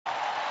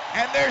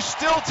And there's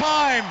still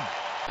time.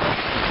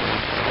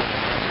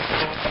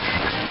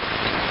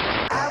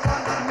 I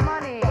want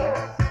money.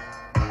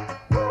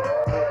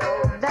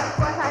 That's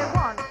what I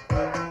want.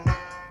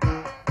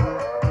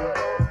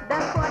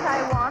 That's what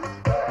I want.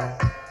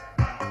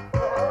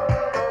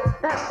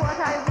 That's what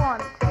I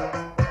want.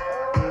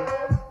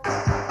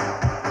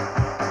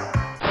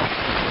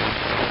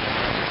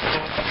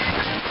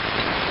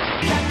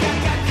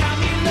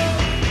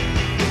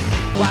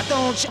 Why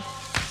don't you?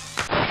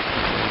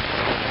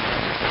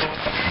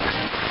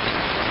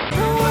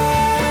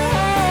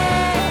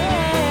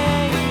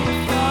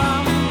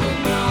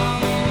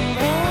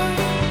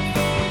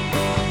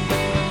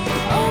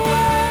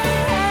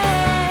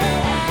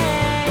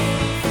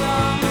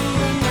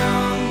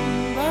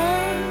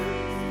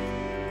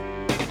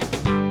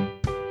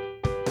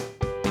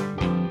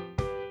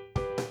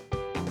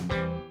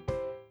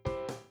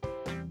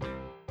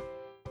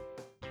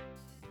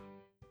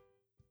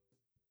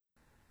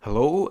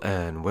 Hello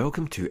and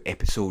welcome to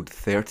episode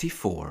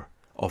 34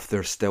 of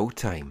There's Still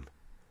Time,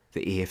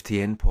 the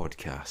AFTN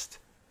podcast.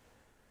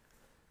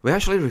 We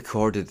actually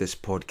recorded this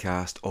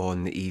podcast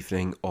on the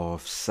evening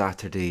of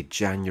Saturday,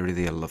 January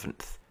the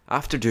 11th.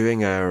 After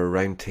doing our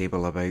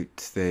roundtable about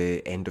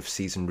the end of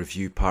season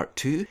review part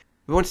 2,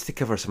 we wanted to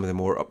cover some of the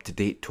more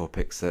up-to-date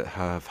topics that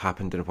have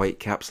happened in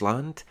Whitecaps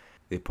land,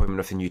 the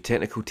appointment of the new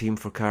technical team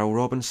for Carl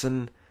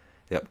Robinson,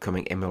 the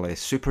upcoming MLS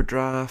Super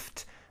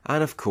Draft,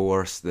 and of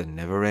course the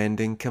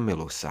never-ending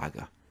Camilo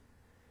saga.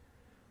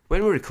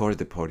 When we recorded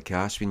the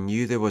podcast, we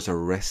knew there was a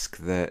risk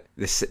that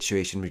this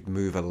situation would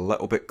move a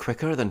little bit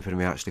quicker than when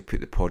we actually put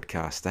the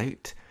podcast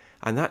out,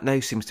 and that now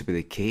seems to be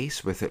the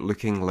case, with it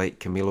looking like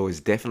Camilo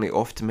is definitely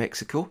off to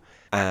Mexico,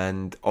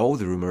 and all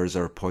the rumours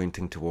are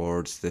pointing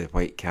towards the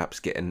Whitecaps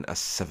getting a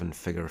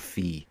 7-figure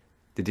fee.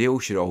 The deal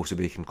should also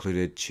be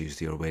concluded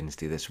Tuesday or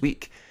Wednesday this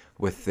week,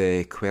 with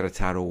the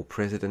Querétaro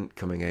president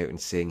coming out and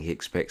saying he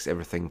expects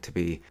everything to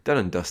be done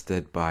and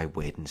dusted by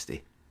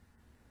Wednesday.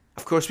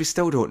 Of course, we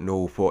still don't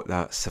know what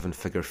that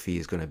 7-figure fee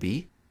is going to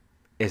be.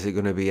 Is it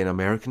going to be in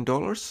American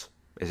dollars?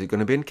 Is it going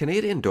to be in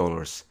Canadian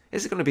dollars?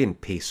 Is it going to be in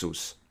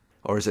pesos?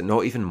 Or is it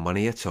not even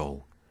money at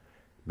all?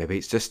 Maybe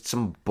it's just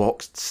some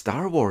boxed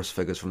Star Wars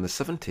figures from the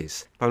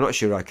 70s. I'm not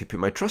sure I could put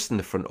my trust in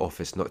the front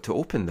office not to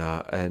open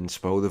that and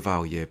spoil the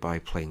value by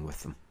playing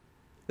with them.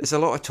 There's a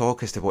lot of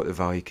talk as to what the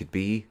value could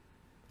be.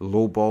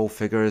 Low ball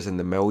figures in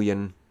the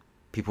million.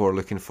 People are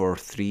looking for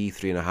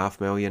 3.5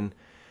 million.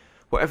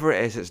 Whatever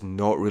it is, it's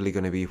not really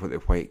going to be what the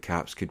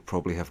Whitecaps could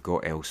probably have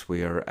got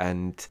elsewhere,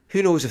 and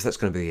who knows if that's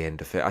going to be the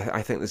end of it.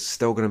 I think there's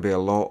still going to be a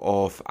lot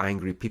of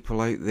angry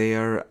people out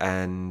there,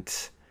 and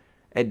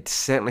it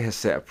certainly has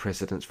set a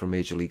precedence for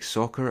Major League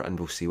Soccer, and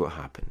we'll see what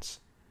happens.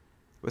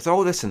 With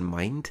all this in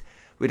mind,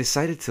 we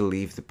decided to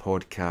leave the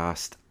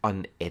podcast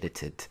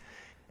unedited,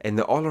 and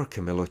that all our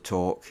Camilo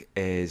talk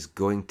is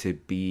going to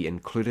be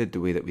included the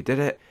way that we did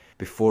it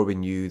before we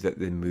knew that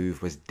the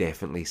move was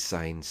definitely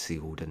signed,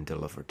 sealed and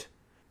delivered.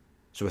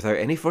 So without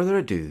any further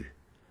ado,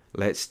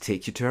 let's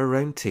take you to our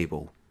round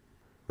table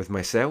with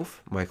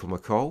myself, Michael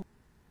McCall,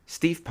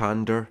 Steve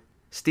Pander,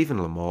 Stephen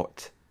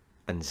Lamotte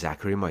and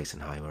Zachary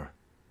Meisenheimer.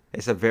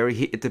 It's a very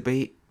heated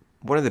debate,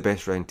 one of the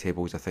best round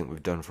tables I think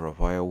we've done for a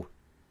while,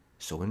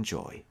 so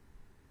enjoy.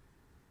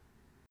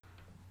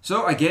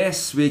 So I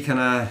guess we kind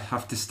of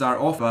have to start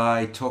off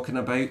by talking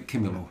about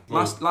Camilo.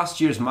 Last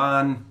year's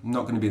man,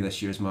 not going to be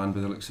this year's man by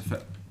the looks of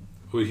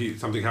it.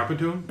 Something happened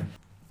to him?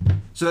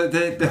 So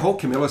the whole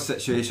Camilo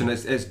situation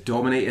is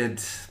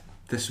dominated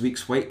this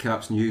week's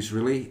Whitecaps news,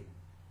 really.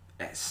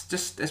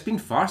 It's been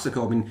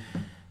farcical. I mean,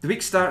 the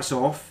week starts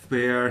off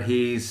where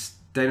he's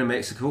down in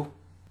Mexico,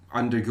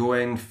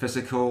 undergoing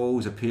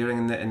physicals,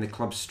 appearing in the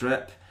club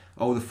strip.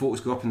 All the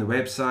photos go up on the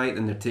website,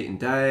 then they're taken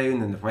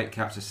down, and the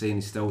Whitecaps are saying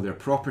he's still their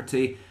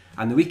property.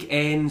 And the week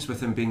ends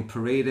with him being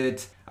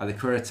paraded at the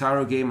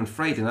Querétaro game on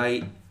Friday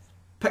night.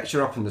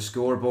 Picture up on the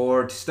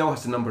scoreboard, still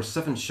has the number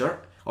 7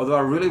 shirt. Although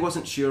I really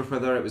wasn't sure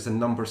whether it was the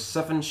number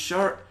 7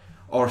 shirt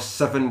or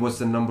 7 was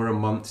the number of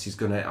months he's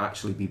going to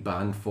actually be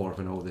banned for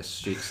when all this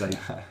shakes out.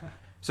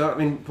 So, I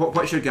mean,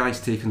 what's your guys'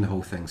 take on the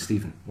whole thing,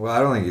 Stephen? Well, I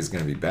don't think he's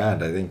going to be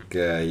banned. I think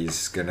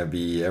everything's going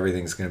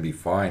to be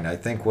fine. I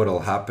think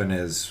what'll happen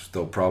is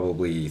they'll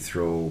probably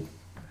throw,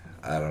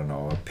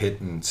 a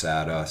pittance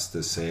at us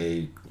to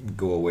say,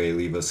 go away,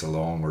 leave us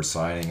alone, we're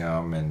signing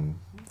him, and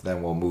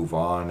then we'll move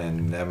on,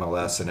 and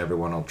MLS and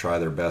everyone will try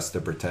their best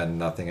to pretend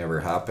nothing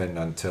ever happened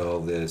until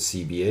the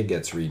CBA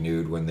gets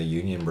renewed when the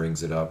union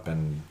brings it up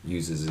and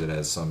uses it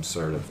as some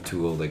sort of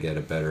tool to get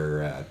a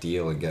better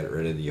deal and get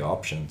rid of the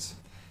options.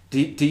 Do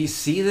you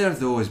see there,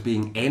 though, as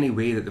being any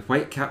way that the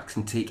Whitecaps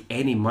can take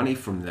any money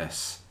from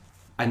this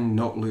and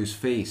not lose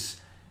face?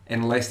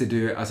 Unless they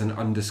do it as an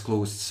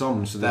undisclosed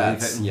sum, so they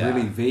leave it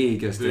really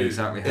vague as to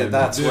exactly how.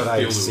 That's what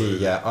I see.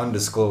 Yeah,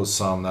 undisclosed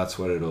sum. That's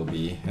what it'll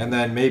be. And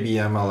then maybe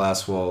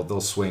MLS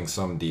they'll swing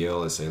some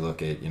deal and say,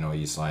 look,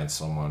 you signed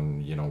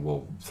someone.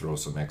 We'll throw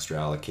some extra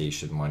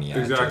allocation money at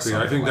you. Exactly.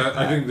 I think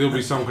I think there'll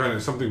be some kind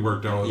of something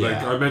worked out. Yeah.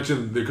 Like I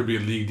mentioned, there could be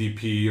a league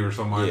DP or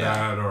something like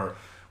that, or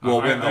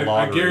We'll win the I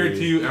lottery.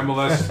 guarantee you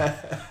MLS,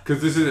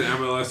 because this is an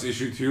MLS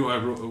issue too.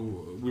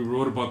 We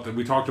wrote about that.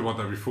 We talked about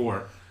that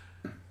before.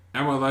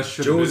 MLS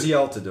should have Josie been,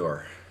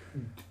 Altidore.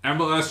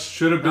 MLS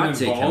should have been I'd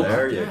take him involved.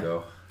 There you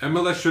go.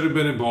 MLS should have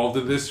been involved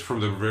in this from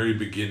the very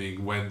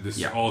beginning when this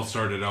Yeah. all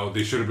started out.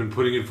 They should have been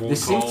putting in phone They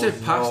calls. seem to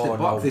have passed the No,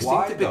 buck. no, They seem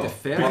why to be though?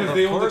 deferring. Because Of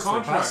they own the course they're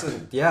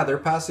contract. they're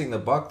passing the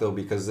buck though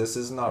because this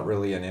is not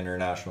really an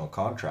international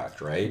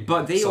contract, right?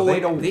 But they so own, they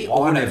don't they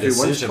want own a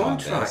everyone's decision on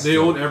contract. this. They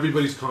own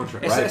everybody's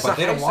contract. It's- Right, it's but a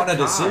they don't house want of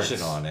a decision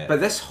cards. on it.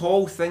 But this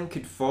whole thing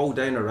could fall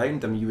down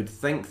around them. You would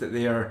think that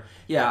they are.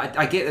 Yeah,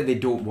 I get that they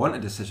don't want a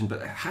decision,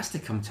 but it has to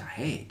come to a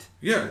head.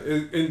 Yeah,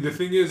 and the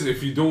thing is,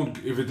 if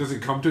it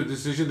doesn't come to a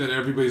decision, then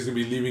everybody's gonna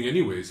be leaving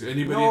anyways.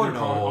 Anybody in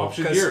their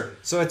option 'cause- here.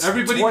 So it's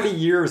everybody. 20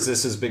 years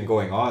this has been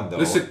going on though.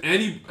 Listen,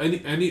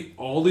 any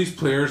all these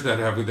players that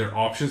have their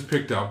options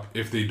picked up,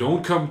 if they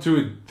don't come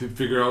to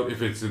figure out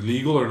if it's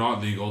illegal or not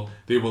legal,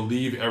 they will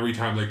leave every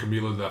time like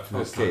Camilo left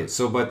this Okay, time.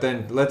 so but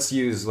then let's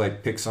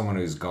pick someone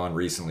who's gone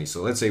recently.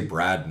 So let's say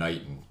Brad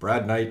Knighton.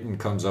 Brad Knighton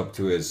comes up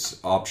to his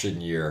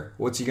option year.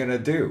 What's he gonna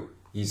do?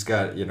 He's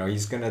got,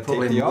 he's gonna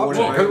Probably take the more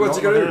option. about What's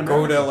he not gonna do? living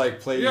Go in to America.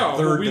 play Yeah,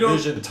 third we don't-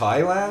 division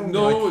Thailand?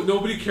 No,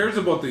 nobody cares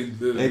about the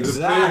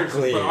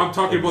Exactly. players. But I'm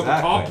talking about the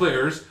top Exactly.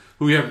 players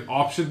who have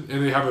options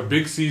and they have a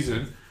big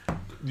season.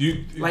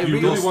 You Like, you we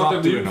really don't want stop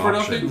them leaving doing for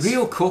options. nothing?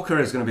 Real Coker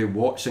is going to be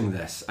watching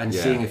this and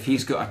Yeah. seeing if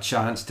he's got a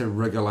chance to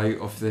wriggle out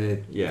of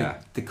Yeah.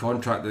 the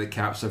contract that the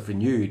Caps have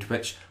renewed,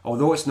 which,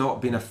 although it's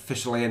not been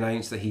officially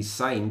announced that he's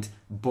signed,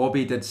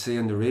 Bobby did say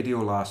on the radio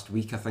last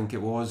week, I think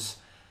it was,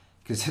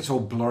 because it's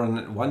all blurring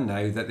at one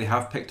now, that they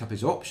have picked up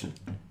his option,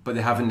 but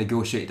they haven't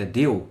negotiated a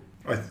deal.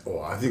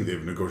 I think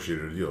they've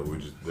negotiated a deal.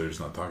 They're just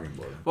not talking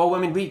about it. Well, I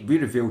mean, we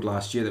revealed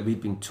last year that we'd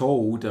been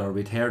told, or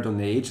we'd heard on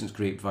the agent's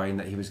grapevine,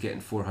 that he was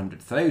getting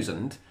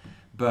 400,000.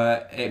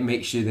 But it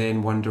makes you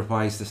then wonder,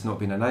 why has this not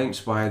been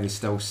announced? Why are they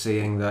still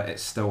saying that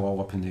it's still all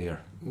up in the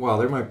air? Well,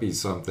 there might be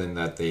something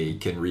that they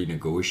can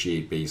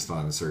renegotiate based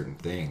on certain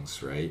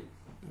things, right?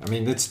 I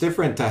mean, it's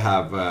different to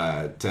have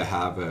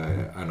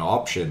an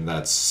option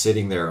that's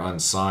sitting there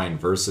unsigned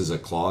versus a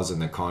clause in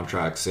the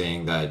contract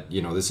saying that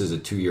this is a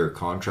 2-year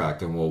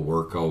contract and we'll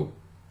work out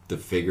the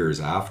figures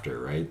after,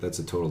 right? That's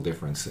a total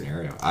different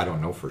scenario. I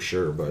don't know for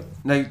sure, but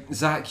Now,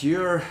 Zach,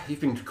 you've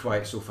been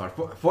quiet so far.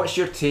 What's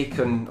your take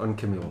on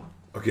Camilo?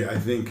 Okay, I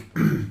think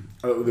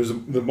there's a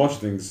bunch of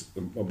things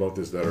about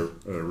this that are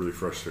really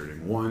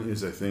frustrating. One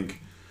is I think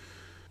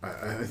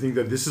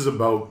that this is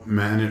about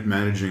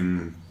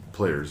managing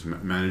players,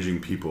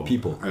 managing people.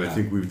 And I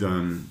think we've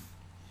done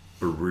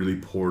a really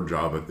poor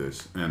job at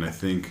this. And I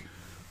think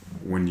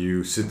when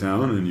you sit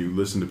down and you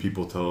listen to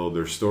people tell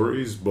their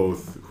stories,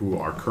 both who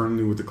are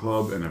currently with the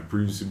club and have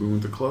previously been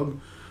with the club,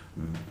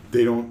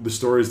 the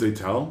stories they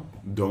tell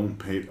don't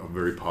paint a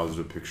very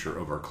positive picture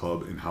of our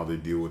club and how they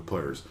deal with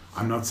players.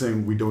 I'm not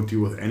saying we don't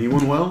deal with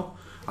anyone well.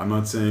 I'm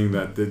not saying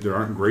that there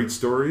aren't great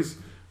stories,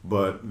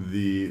 but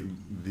the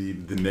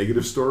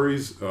negative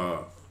stories,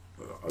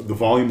 the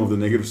volume of the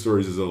negative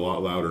stories is a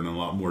lot louder and a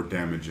lot more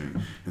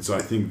damaging. And so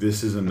I think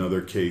this is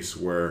another case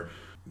where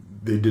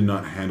they did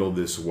not handle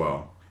this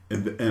well.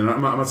 And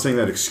I'm not saying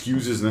that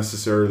excuses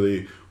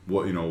necessarily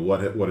what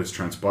has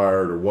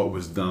transpired or what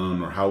was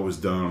done or how it was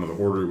done or the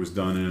order it was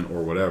done in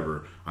or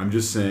whatever. I'm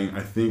just saying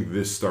I think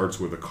this starts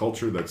with a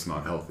culture that's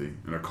not healthy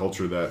and a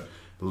culture that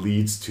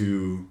leads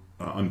to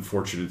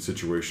unfortunate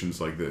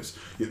situations like this.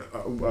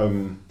 I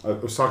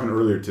was talking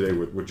earlier today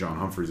with John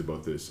Humphreys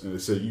about this, and I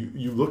said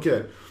you look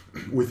at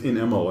within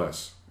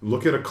MLS,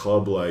 look at a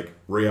club like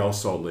Real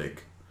Salt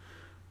Lake.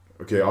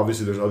 Okay,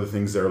 obviously there's other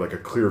things there like a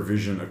clear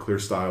vision, a clear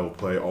style of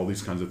play, all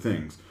these kinds of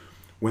things.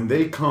 When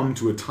they come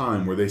to a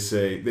time where they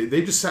say,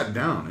 they just sat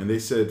down and they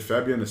said,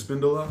 Fabian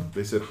Espindola,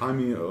 they said,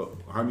 Jaime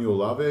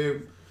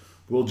Olave,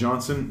 Will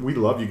Johnson, we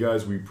love you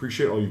guys. We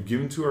appreciate all you've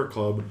given to our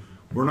club.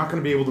 We're not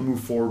going to be able to move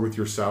forward with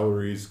your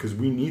salaries because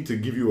we need to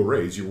give you a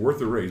raise. You're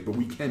worth a raise, but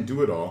we can't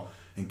do it all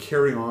and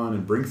carry on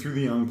and bring through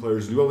the young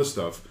players, do all this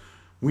stuff.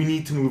 We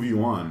need to move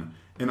you on.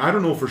 And I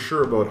don't know for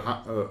sure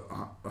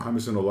about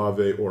Jameson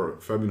Olave or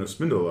Fabian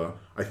Espindola.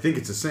 I think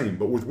it's the same.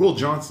 But with Will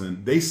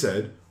Johnson, they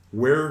said,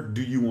 where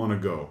do you want to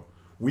go?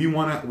 We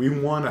want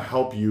to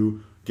help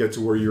you get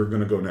to where you're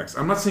going to go next.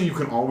 I'm not saying you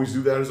can always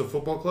do that as a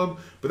football club,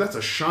 but that's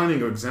a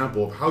shining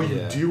example of how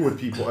you deal with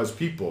people as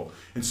people.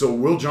 And so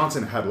Will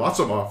Johnson had lots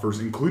of offers,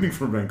 including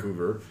from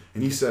Vancouver,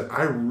 and he said,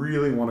 I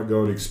really want to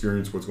go and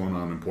experience what's going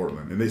on in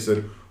Portland. And they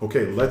said,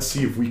 okay, let's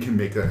see if we can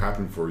make that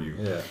happen for you.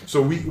 Yeah.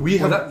 So we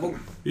have...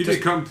 He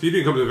didn't come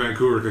to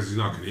Vancouver because he's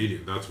not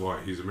Canadian. That's why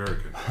he's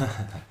American.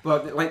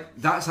 Well,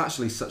 that's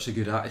actually such a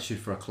good attitude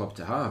for a club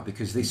to have,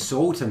 because they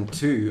sold him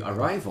to a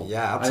rival.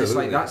 Yeah, And it's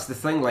like, absolutely. that's the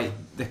thing. Like,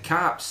 the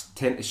Caps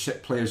tend to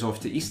ship players off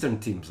to Eastern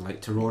teams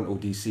like Toronto,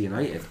 DC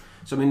United.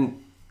 So I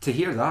mean, to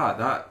hear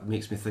that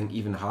makes me think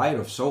even higher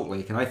of Salt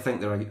Lake, and I think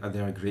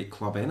they're a great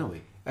club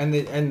anyway. And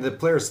the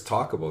players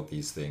talk about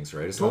these things,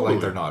 right? It's not Totally.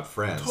 like they're not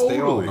friends. They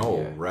all Totally.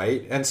 know,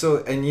 right? And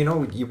so,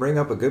 you bring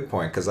up a good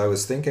point, because I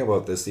was thinking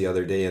about this the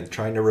other day and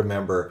trying to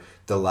remember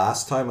the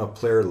last time a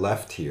player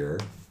left here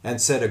and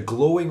said a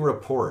glowing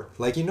report.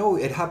 Like,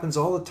 it happens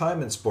all the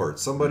time in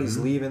sports. Somebody's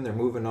leaving, they're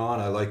moving on.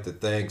 I like to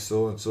thank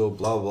so-and-so,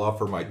 blah, blah,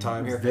 for my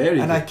time here. Very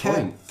and good I can't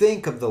point.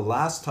 think of the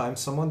last time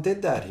someone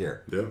did that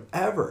here. Yeah.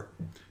 Ever.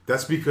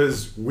 That's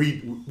because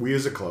we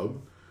as a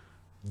club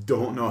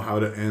don't know how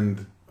to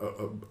end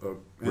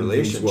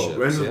Relationships,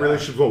 End a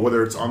relationship well,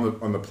 whether it's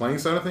on the playing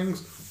side of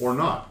things or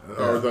not,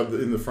 or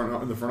in the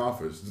front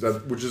office.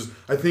 Which is,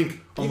 I think,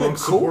 Even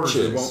amongst supporters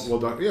is coaches. well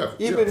done. Yeah,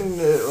 Even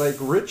like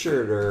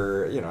Richard,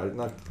 or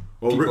not.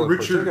 Well, people in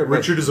particular, but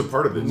Richard is a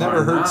part of it.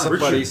 Never heard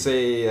somebody Richard,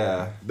 say.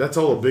 that's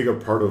all a bigger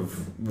part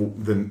of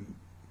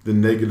the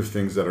negative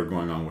things that are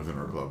going on within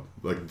our club.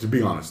 Like, to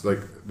be honest, like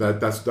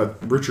that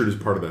Richard is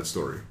part of that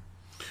story.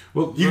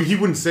 Well, He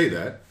wouldn't say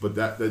that, but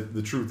that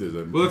the truth is.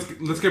 well,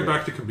 let's get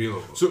back to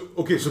Camilo. So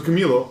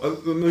Camilo,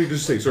 let me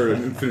just say, sorry, I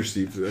didn't finish,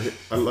 Steve.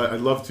 I'd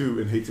love to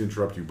and hate to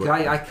interrupt you, but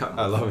I cut.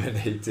 I love and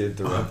hate to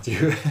interrupt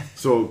you.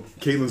 so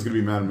Caitlin's gonna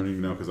be mad at me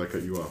now because I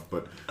cut you off.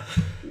 But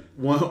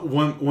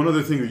one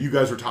other thing that you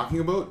guys were talking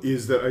about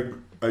is that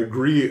I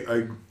agree.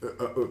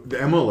 The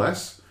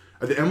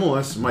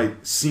MLS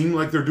might seem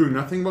like they're doing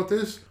nothing about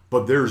this,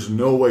 but there's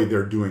no way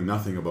they're doing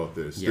nothing about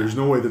this. Yeah. There's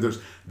no way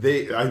that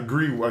I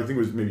agree. I think it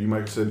was maybe you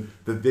might have said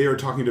that they are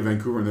talking to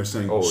Vancouver and they're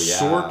saying, Oh, yeah.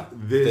 sort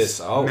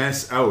this out.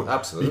 mess out.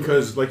 Absolutely.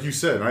 Because, like you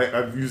said,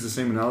 I've used the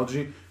same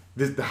analogy.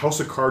 The House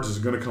of Cards is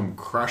going to come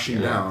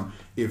crashing down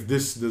if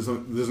this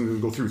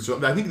doesn't go through.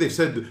 So I think they've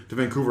said to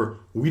Vancouver,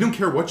 we don't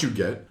care what you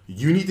get.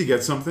 You need to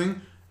get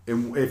something.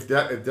 And if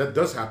that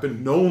does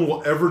happen, no one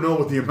will ever know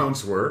what the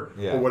amounts were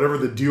or whatever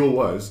the deal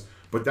was.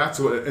 But that's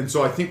what, and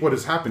so I think what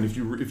has happened, if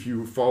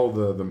you follow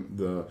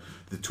the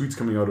tweets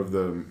coming out of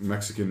the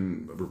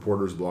Mexican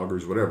reporters,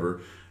 bloggers,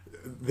 whatever,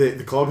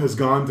 the club has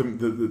gone to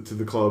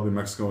the club in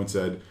Mexico and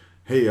said,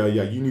 hey,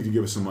 you need to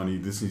give us some money.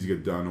 This needs to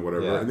get done or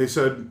whatever. Yeah. And they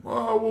said,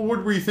 well,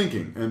 what were you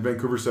thinking? And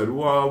Vancouver said,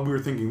 well, we were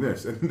thinking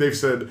this. And they've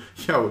said,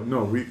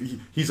 no,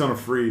 he's on a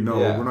free. No,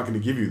 we're not going to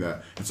give you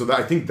that. And so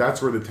I think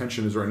that's where the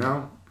tension is right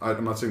now.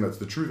 I'm not saying that's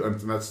the truth.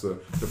 That's the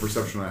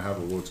perception I have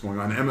of what's going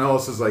on.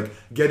 MLS is like,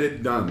 get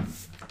it done.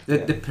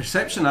 The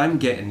perception I'm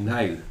getting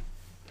now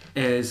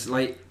is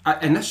like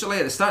initially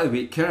at the start of the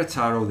week,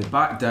 Querétaro, they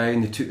backed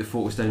down, they took the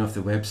photos down off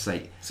the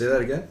website. Say that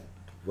again.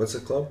 What's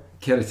the club?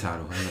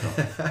 Querétaro,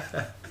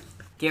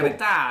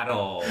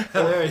 Querétaro.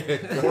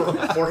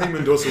 Jorge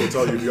Mendoza will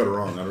tell you if you got it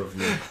wrong. I don't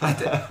know if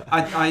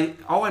you.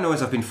 All I know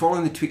is I've been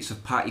following the tweets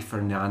of Patty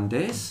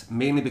Fernandez,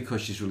 mainly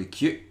because she's really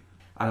cute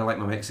and I like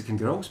my Mexican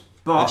girls.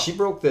 But And she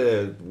broke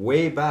the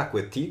way back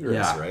with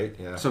Tigres, right?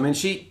 Yeah. So I mean,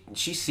 she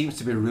seems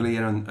to be really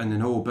in the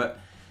know. But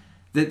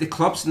the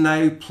club's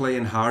now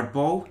playing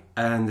hardball,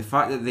 and the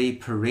fact that they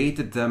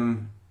paraded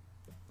Camilo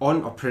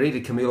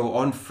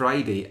on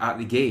Friday at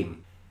the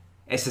game,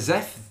 it's as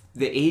if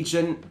the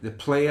agent, the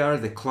player,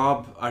 the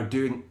club are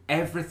doing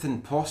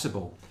everything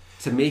possible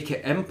to make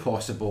it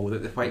impossible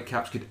that the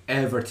Whitecaps could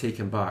ever take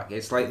him back.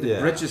 It's like the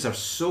bridges are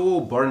so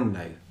burned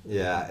now.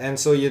 Yeah, and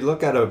so you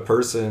look at a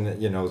person,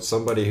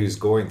 somebody who's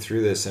going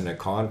through this in a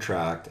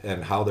contract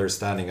and how they're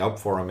standing up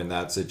for him in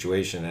that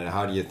situation, and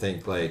how do you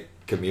think like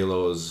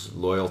Camilo's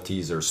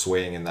loyalties are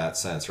swaying in that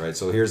sense, right?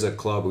 So here's a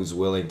club who's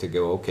willing to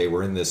go, okay,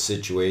 we're in this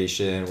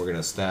situation, we're going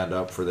to stand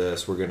up for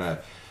this, we're going to,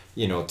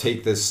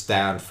 take this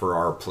stand for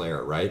our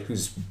player, right?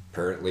 Who's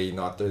apparently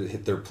not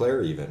their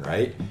player even,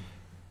 right?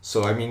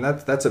 So, I mean,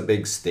 that's a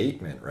big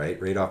statement,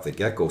 right off the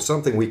get-go.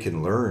 Something we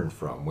can learn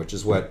from, which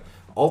is what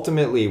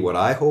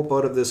I hope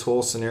out of this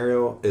whole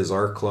scenario is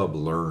our club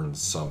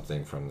learns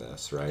something from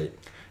this, right?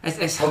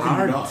 It's How can you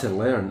hard not? to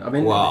learn. I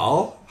mean,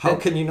 How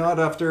can you not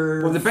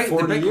after the big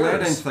 40 learning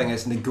years? thing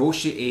is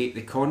negotiate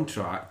the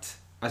contract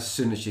as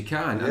soon as you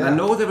can. And Yeah. I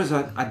know there was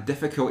a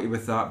difficulty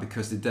with that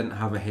because they didn't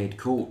have a head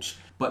coach,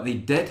 but they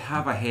did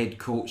have a head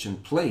coach in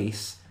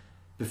place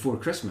before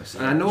Christmas.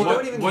 And I know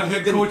What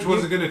head coach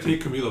wasn't going to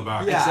take Camilo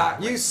back? Yeah,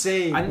 Exactly. you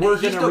say And we're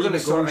he's going to not gonna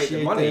sort out the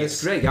renegotiate money. this.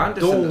 It's Greg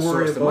Anderson Don't that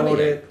worry sorts the money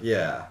about out. it.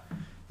 Yeah,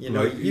 you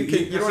Like,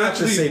 don't have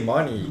to say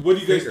money. What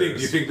do you guys think? figures.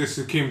 Do you think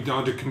this came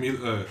down to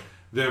Camilo,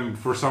 them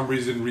for some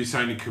reason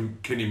re-signing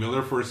Kenny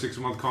Miller for a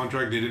 6-month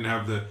contract? They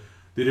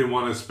didn't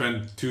want to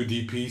spend 2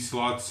 DP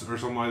slots or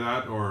something like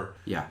that, or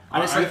Yeah.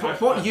 And it's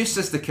like, what use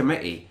is the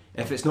committee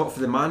if it's not for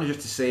the manager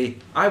to say,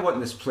 I want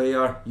this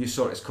player, you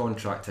sort his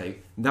contract out?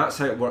 That's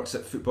how it works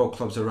at football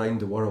clubs around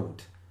the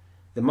world.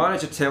 The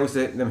manager tells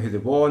them who they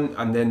want,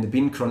 and then the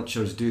bean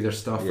crunchers do their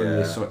stuff and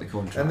they sort the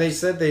contract. And they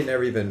said they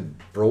never even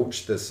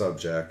broached the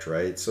subject,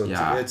 right? So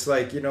Yeah. it's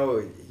like,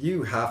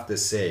 you have to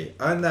say,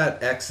 on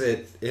that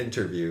exit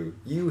interview,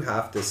 you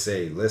have to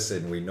say,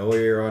 listen, we know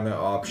you're on an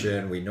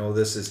option. We know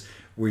this is,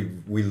 we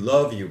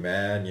love you,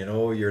 man.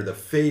 You're the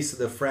face of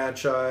the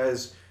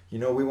franchise.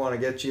 We want to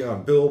get you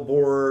on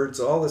billboards,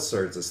 all this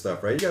sorts of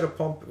stuff, right? You got to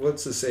pump,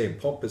 what's the saying?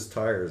 Pump his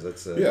tires.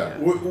 That's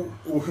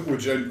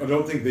Which I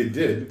don't think they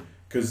did,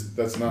 because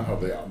that's not how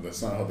they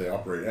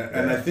operate.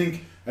 And I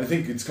think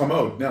it's come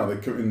out now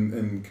that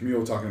and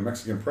Camilo, talking to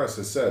Mexican press,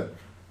 has said,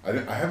 I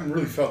haven't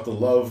really felt the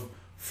love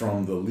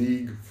from the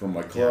league, from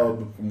my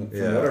club, from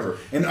whatever.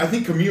 And I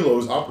think Camilo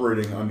is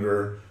operating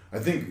under I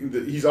think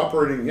that he's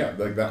operating,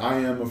 like that. I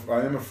am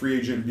a free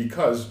agent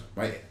because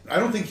I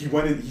don't think he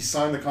went in. He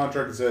signed the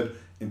contract and said,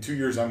 in 2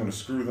 years I'm going to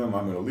screw them.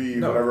 I'm going to leave.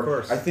 No, whatever. of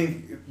course. I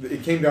think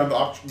it came down to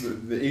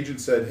option. The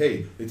agent said,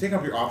 hey, they take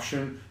up your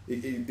option.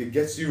 It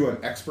gets you an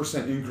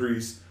X%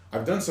 increase.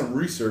 I've done some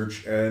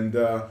research, and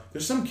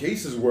there's some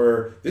cases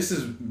where this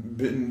has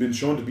been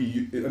shown to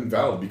be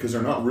invalid because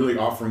they're not really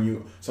offering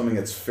you something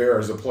that's fair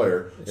as a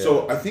player. Yeah.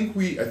 So I think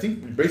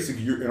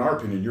basically, in our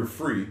opinion, you're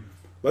free.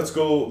 Let's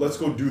go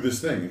do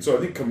this thing. And so I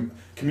think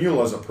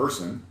Camilo as a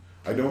person,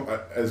 some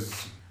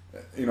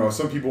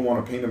people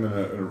want to paint him in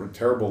a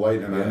terrible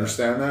light, and I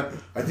understand that.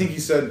 I think he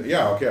said,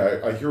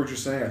 I hear what you're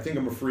saying. I think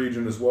I'm a free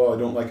agent as well. I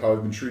don't like how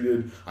I've been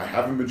treated. I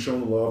haven't been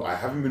shown love. I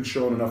haven't been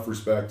shown enough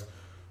respect.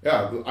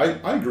 Yeah,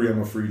 I agree.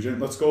 I'm a free agent.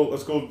 Let's go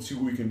see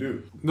what we can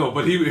do. No,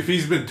 but if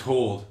he's been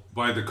told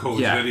by the coach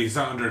that he's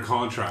not under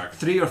contract.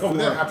 3 or 4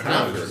 that happened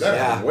after. times. That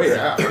happened way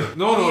after.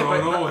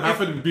 No. It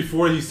happened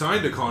before he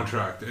signed the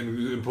contract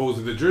and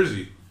imposed the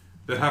jersey.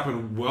 That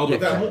happened well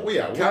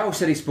before. Carl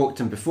said he spoke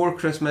to him before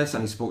Christmas,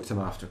 and he spoke to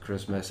him after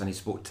Christmas, and he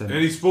spoke to him.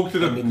 And he spoke to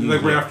them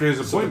like right after his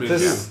appointment.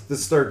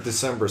 This started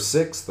December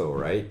 6th, though,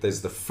 right? This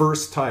is the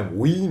first time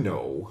we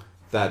know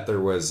that there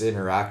was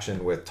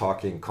interaction with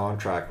talking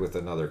contract with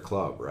another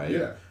club, right?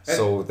 Yeah.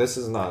 So this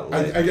is not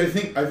like... I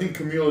think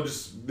Camilo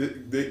just...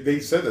 They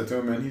said that to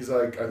him, and he's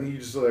like... I think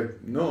he's just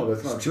like, no,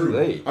 that's not true. Too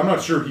late. I'm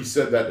not sure he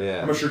said that.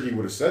 Yeah. I'm not sure he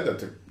would have said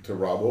that to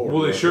Robbo.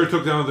 Well, they sure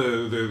took down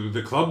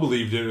the club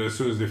believed it as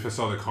soon as they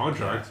saw the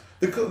contract.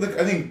 I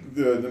think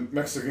the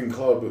Mexican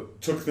club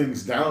took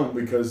things down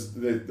because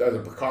as a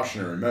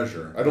precautionary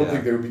measure. I don't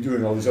think they would be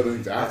doing all these other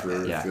things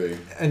after if they...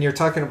 And you're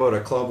talking about a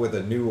club with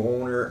a new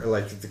owner,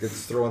 like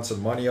it's throwing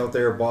some money out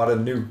there, bought a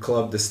new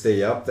club to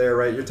stay up there,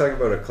 right? You're talking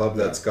about a club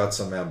that's got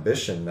some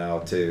ambition now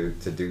to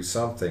do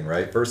something,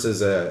 right?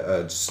 Versus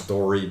a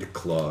storied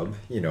club,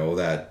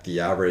 that the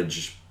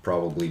average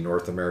probably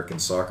North American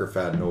soccer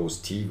fan knows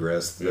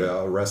Tigres.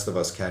 The rest of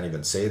us can't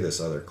even say this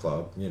other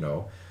club,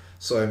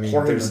 So I mean,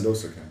 Jorge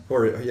Mendoza can.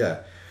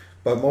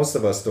 But most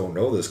of us don't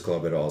know this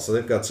club at all. So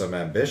they've got some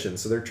ambition.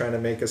 So they're trying to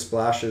make a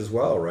splash as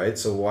well, right?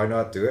 So why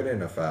not do it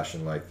in a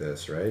fashion like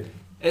this, right?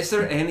 Is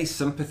there any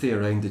sympathy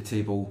around the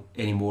table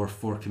anymore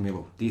for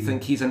Camilo? Do you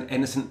think he's an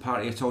innocent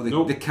party at all?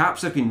 Nope. The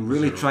Caps have been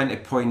really trying to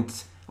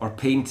point or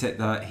paint it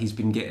that he's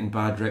been getting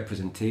bad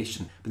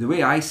representation. But the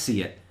way I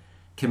see it,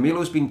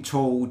 Camilo's been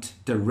told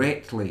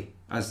directly,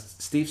 as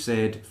Steve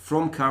said,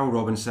 from Carl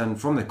Robinson,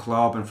 from the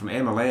club and from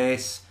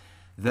MLS,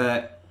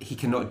 that he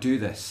cannot do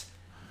this.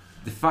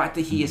 The fact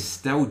that he is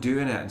still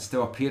doing it and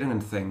still appearing in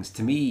things,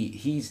 to me,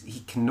 he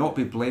cannot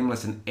be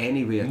blameless in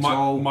any way at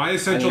all. My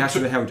essential and he has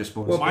to be held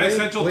responsible. My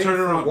essential blame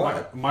turnaround. for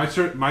what?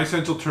 My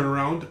essential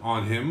turnaround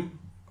on him.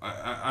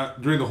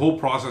 During the whole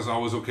process, I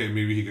was okay.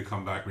 Maybe he could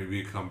come back. Maybe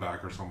he could come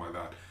back or something like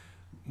that.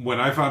 When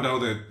I found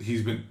out that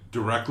he's been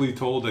directly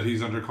told that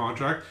he's under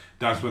contract,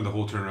 that's when the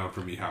whole turnaround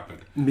for me happened.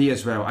 Me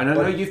as well. And I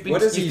know you've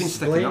been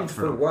sticking up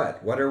for him.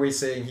 what? What are we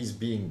saying he's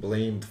being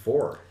blamed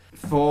for?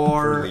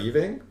 For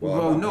leaving?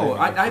 Well, no.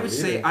 I would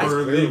say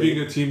for leaving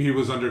a team he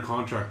was under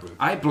contract with.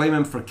 I blame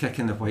him for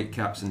kicking the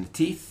Whitecaps in the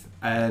teeth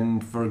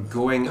and for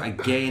going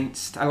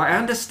against... I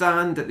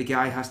understand that the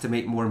guy has to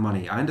make more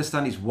money. I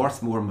understand he's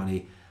worth more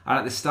money. And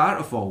at the start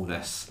of all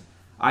this,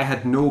 I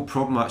had no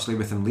problem actually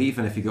with him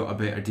leaving if he got a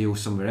better deal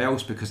somewhere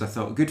else, because I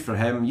thought, good for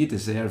him, you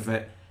deserve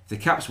it. If the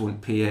Caps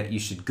won't pay it, you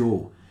should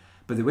go.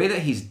 But the way that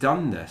he's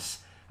done this,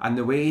 and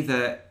the way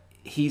that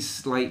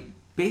he's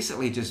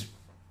basically just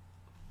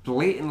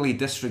blatantly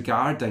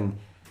disregarding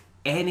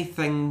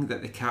anything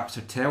that the Caps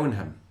are telling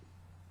him,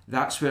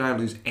 that's where I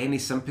lose any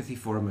sympathy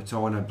for him at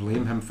all, and I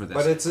blame him for this.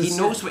 But he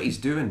knows what he's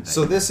doing.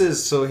 So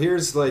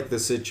here's the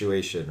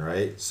situation,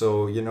 right?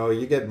 So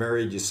you get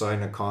married, you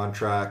sign a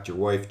contract, your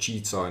wife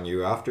cheats on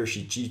you. After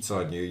she cheats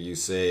on you, you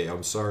say,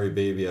 "I'm sorry,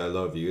 baby, I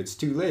love you." It's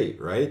too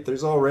late, right?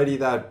 There's already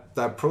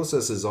that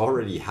process has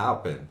already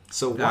happened.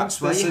 So once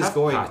this is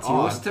going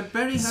on, to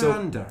bury her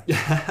under.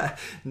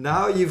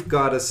 Now you've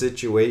got a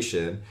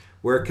situation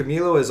where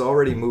Camilo has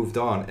already moved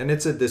on, and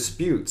it's a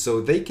dispute.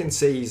 So they can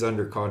say he's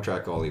under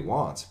contract all he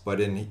wants,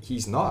 but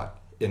he's not.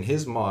 In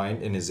his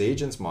mind, in his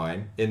agent's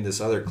mind, in this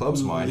other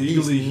club's mind,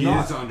 legally he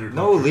is under contract.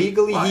 No,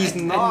 legally he's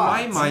in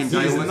not. In my mind,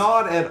 he's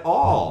not at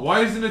all. Why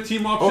isn't a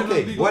team option a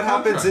legal what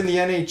happens contract?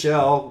 in the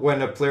NHL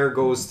when a player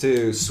goes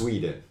to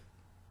Sweden?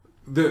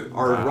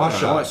 Or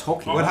Russia? It's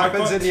hockey. What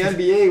happens in the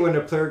NBA when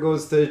a player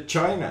goes to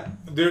China?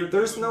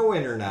 There's no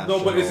international.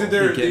 No, but isn't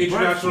there the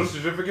international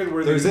certificate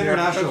where there's they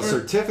international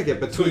certificate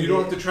between? So you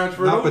don't have to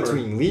transfer not it over.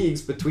 Between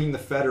leagues, between the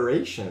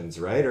federations,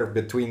 right, or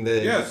between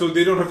the. Yeah, so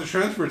they don't have to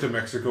transfer it to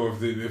Mexico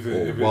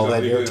if well,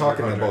 then you're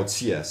talking about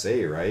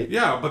CSA, right?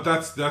 Yeah, but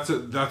that's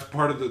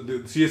part of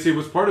the CSA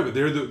was part of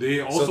it.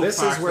 They also fax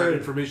that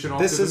information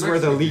off. This to is the where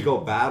the Mexican legal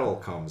team. battle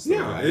comes. Though,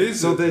 Yeah, right? it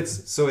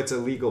is. So it's a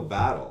legal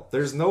battle.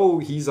 There's no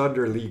he's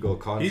under legal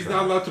contract. He's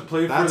not allowed to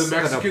play That's for the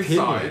an Mexican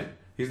opinion. side.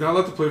 He's not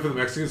allowed to play for the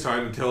Mexican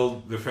side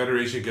until the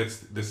federation gets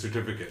the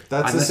certificate.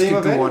 That's And the this same could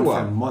of go on for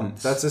anyone.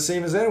 months. That's the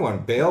same as anyone.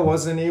 Bale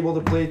wasn't able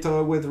to play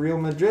with Real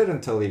Madrid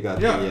until he got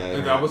Yeah, the.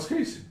 and that was the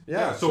case.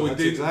 Yeah, so so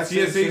that's exactly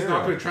the CSA is scenario.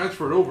 not going to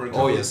transfer it over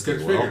until Oh, it yes, gets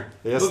they will. figured.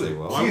 Yes, Look, they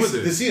will. Why would The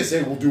they?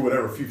 CSA will do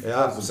whatever FIFA Yeah,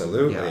 tells them.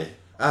 absolutely, Yeah.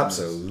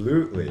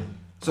 absolutely.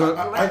 So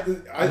I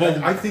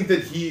think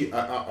that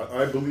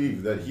I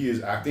believe that he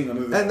is acting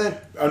under the. And then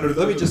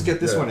let me just get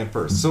this one in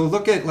first. So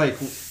look at like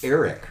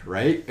Eric,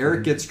 right?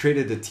 Eric gets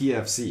traded to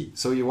TFC.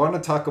 So you want to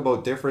talk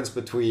about difference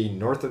between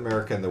North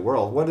America and the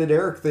world? What did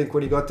Eric think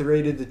when he got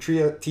traded to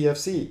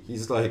TFC?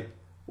 He's like,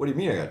 "What do you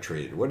mean I got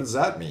traded? What does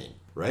that mean?"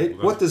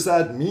 Right? What does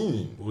that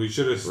mean? We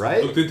should have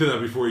Right? looked into that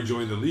before he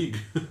joined the league.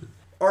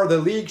 Or the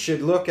league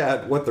should look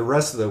at what the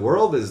rest of the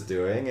world is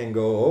doing and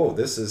go, "Oh,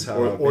 this is how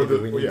Or maybe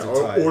we need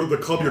to tie." or the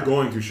club you're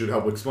going to should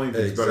help explain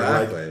things better.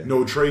 Exactly. Like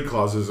no trade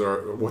clauses are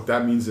what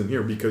that means in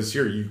here, because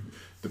here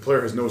the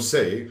player has no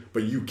say,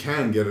 but you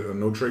can get a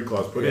no trade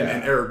clause put in. Yeah.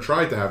 And Eric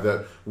tried to have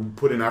that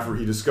put in after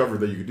he discovered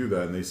that you could do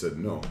that, and they said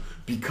no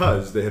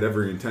because they had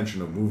every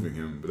intention of moving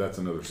him. But that's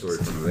another story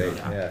for another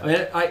time. Yeah. I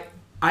mean,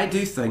 I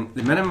do think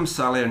the minimum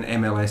salary in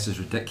MLS is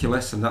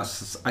ridiculous, and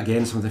that's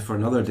again something for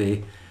another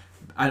day.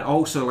 And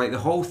also, like the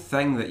whole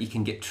thing that you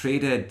can get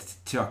traded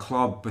to a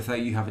club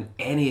without you having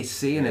any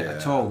say in it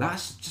at Yeah. all,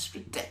 that's just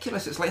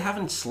ridiculous. It's like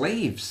having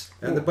slaves.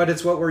 But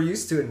it's what we're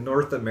used to in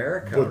North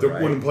America, But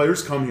right? when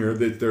players come here,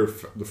 they're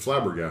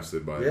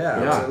flabbergasted by it.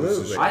 Yeah, Yeah,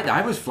 absolutely.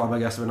 I was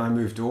flabbergasted when I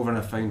moved over and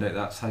I found out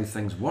that's how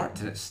things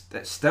worked, and it's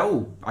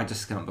still, I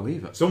just can't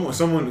believe it.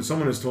 Someone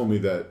has told me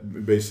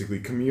that basically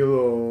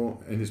Camilo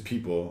and his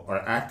people are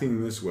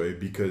acting this way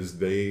because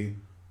they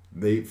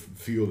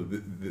feel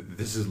that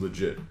this is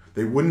legit.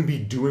 They wouldn't be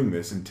doing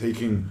this and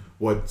taking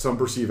what some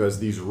perceive as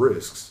these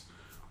risks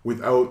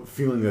without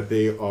feeling that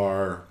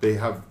they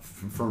have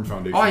firm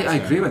foundation. Oh, I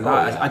agree with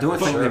that. yeah, I don't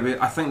for think sure. they would.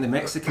 I think the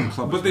Mexican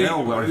club But as they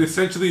well were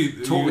essentially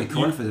totally you-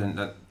 confident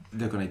that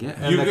they're going to get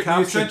it. And the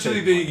Caps should essentially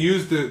take they money.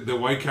 used the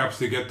Whitecaps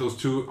to get those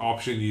 2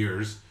 option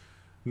years,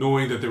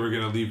 knowing that they were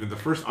going to leave in the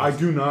first place. I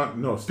do not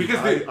know, Steve.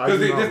 Because I do not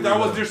that believe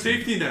was their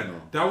safety net.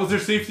 No. That was their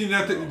safety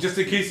net, just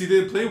in case he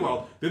didn't play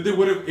well. Then they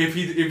would have, if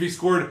he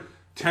scored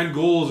 10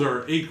 goals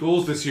or 8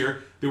 goals this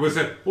year, they would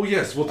have said, "Oh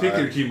yes, we'll take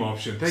your team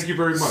option. Thank you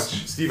very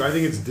much." Steve, I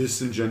think it's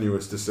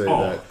disingenuous to say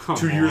Oh, that come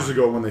 2 years on.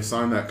 ago when they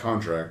signed that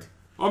contract.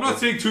 I'm not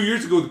saying 2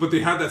 years ago, but they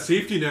had that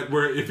safety net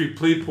where if he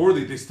played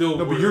poorly, they still.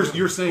 No, but would-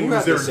 you're saying Who it was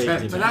had their the safety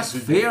intent. net? But that's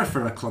fair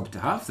for a club to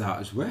have that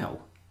as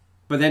well.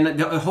 But then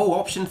the whole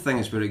option thing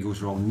is where it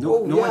goes wrong. No Oh,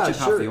 one yeah, should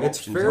sure. have the It's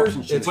options. fair. The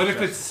option should It's- But be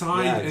if it's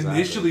signed Yeah, exactly.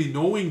 initially,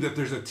 knowing that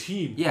there's a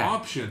team Yeah.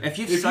 option, If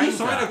you've you signed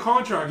sign that, a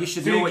contract, you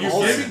should saying know what you're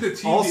you're giving the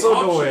team Also the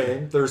option.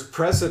 knowing there's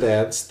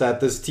precedents that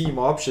this team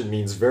option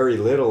means very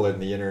little in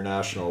the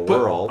international But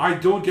world. I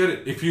don't get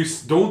it. If you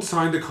don't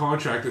sign the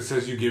contract that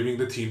says you're giving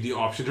the team the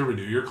option to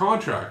renew your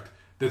contract,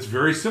 that's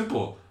very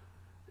simple.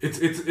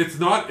 It's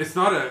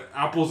not a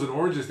apples and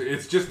oranges thing.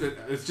 It's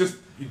just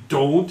you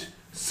don't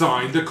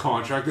sign the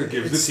contract that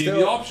gives It's the team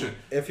still- the option.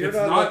 if you're it's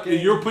not looking-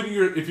 you're putting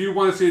if you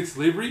want to say it's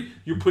slavery,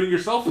 you're putting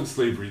yourself in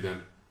slavery. Then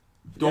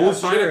don't Yeah,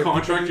 sign sure, a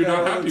contract people you're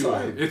do not that all the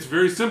happy time. with. It's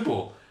very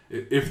simple.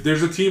 If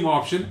there's a team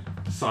option,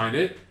 sign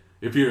it.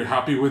 If you're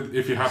happy with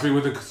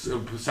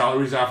the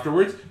salaries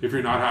afterwards, if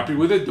you're not happy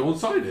with it, don't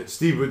sign it.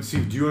 Steve,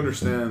 do you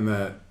understand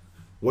that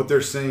what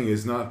they're saying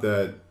is not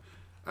that?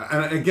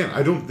 And again,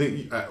 I don't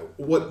think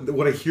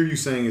what I hear you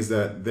saying is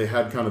that they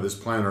had kind of this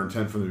plan or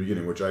intent from the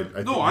beginning, which I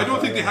think No, I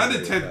don't think they had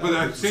intent, but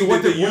I'm saying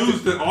what that they they- what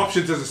used the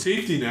options as a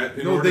safety net.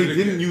 In No, order they to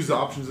didn't get- use the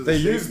options as a They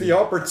safety. used the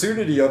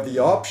opportunity of the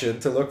option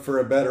to look for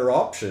a better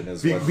option,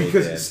 is what they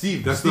because did.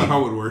 Steve. That's Steve, not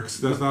how it works.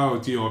 That's not how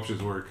team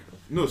options work.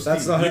 No, Steve.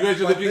 That's not- You guys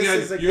are But looking this at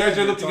is, you again, guys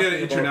are you're looking at an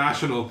talking about-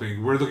 international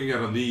thing. We're looking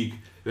at a league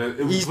that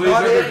it He's plays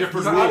not under in, different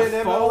he's not rules. in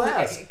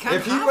MLS. It can't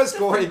If he have was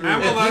different- going, if he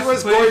MLS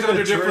was plays going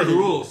under to different trade,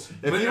 rules.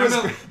 If But he was,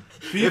 FIFA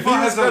if he was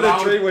has going to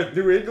allowed. trade with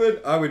New England,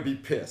 I would be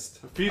pissed.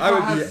 FIFA I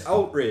would has- be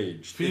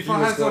outraged. if he FIFA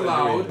was has going to New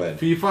allowed England.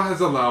 FIFA has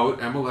allowed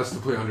MLS to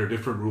play under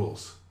different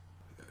rules.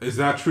 Is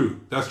that true?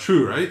 That's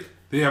true, right?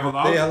 They have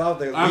allowed, They allowed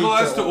the league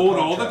MLS to to own own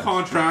all the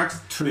contracts.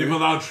 They've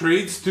allowed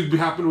trades to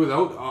happen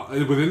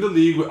within the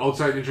league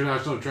outside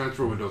international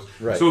transfer windows.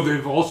 Right. So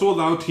they've also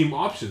allowed team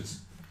options.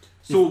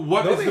 So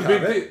what No, is they the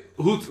big haven't. thing?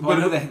 Who's Well,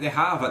 no, but they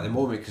have at the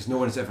moment because no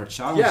one's ever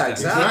challenged Yeah, it.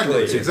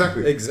 exactly.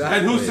 Exactly.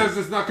 and who says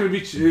it's not going to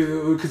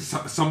be? Because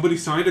somebody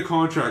signed a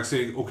contract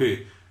saying,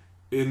 okay,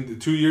 in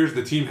 2 years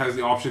the team has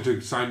the option to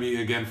sign me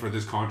again for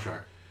this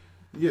contract.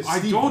 Yes, I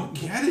Steve, don't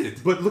get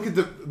it. But look at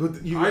the.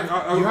 But you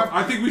have.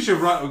 I think we should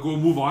go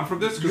move on from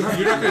this because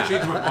you're not going to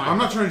change my mind. I'm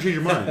not trying to change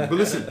your mind, but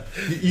listen.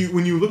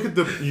 When you look at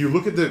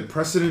the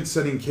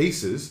precedent-setting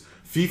cases,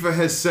 FIFA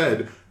has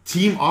said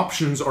team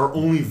options are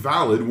only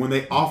valid when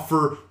they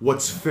offer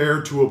what's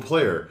fair to a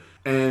player.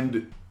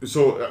 And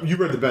so you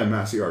read the Ben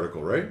Massey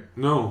article, right?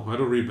 No, I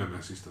don't read Ben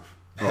Messi stuff.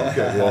 Oh,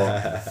 okay.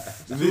 Well,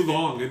 It's too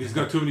long and he's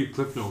got too many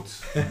clip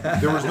notes.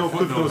 there was no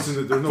footnotes in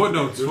the. There's no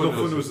Footnotes. There's no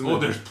footnotes in Oh, the.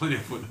 there's plenty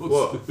of footnotes.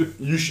 Well,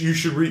 you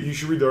should read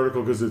the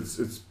article because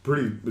it's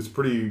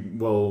pretty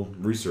well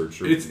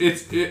researched.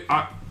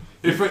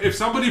 If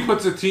somebody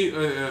puts a team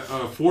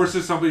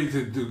forces somebody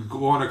to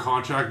go on a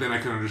contract, then I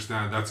can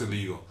understand that's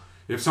illegal.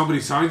 If somebody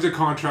signs a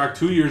contract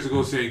 2 years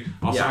ago saying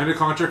I'll sign a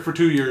contract for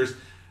 2 years,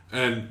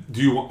 and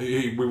do you want?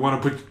 Hey, we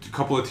want to put a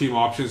couple of team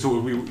options.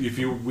 So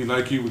if we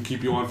like you, we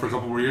keep you on for a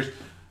couple more years.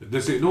 They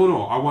say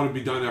no. I want to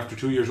be done after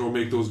 2 years or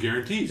make those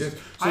guarantees. Yes. So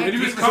I and agree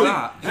he was with coming,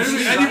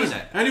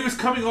 that. and he was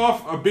coming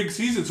off a big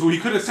season, so he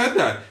could have said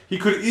that. He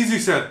could have easily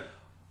said,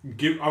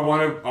 I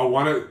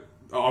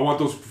want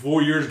those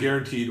 4 years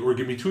guaranteed, or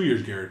give me 2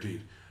 years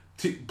guaranteed.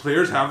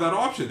 Players have that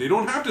option. They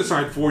don't have to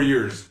sign 4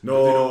 years. if they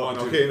don't want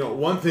to. No.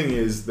 One thing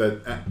is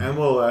that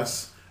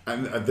MLS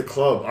and at the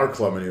club, our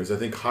club anyways, I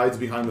think hides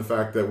behind the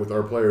fact that with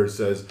our players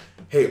says,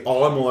 hey,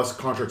 all MLS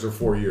contracts are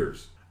 4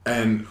 years.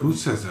 And Who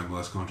says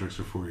MLS contracts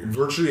are 4 years?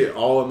 virtually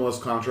all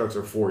MLS contracts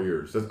are 4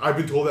 years. I've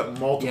been told that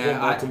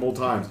multiple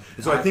times.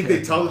 And so I think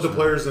they tell the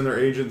players and their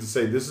agents and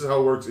say, this is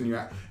how it works,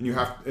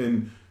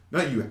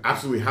 not you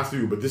absolutely have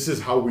to do, but this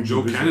is how we Joe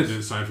do business. Cannon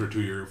didn't sign for a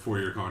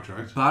 4-year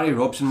contract. Barry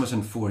Robson was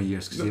in 4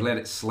 years because he let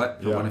it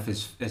slip for one of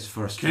his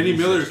first. Kenny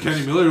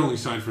training Miller only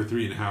signed for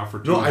 3.5 or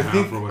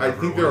 2.5 or whatever. I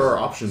think there are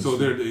options. So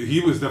he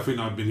was definitely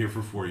not been here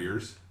for 4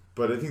 years.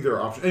 But I think there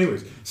are options.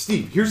 Anyways,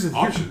 Steve, here's the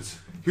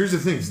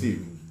thing,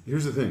 Steve.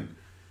 Here's the thing.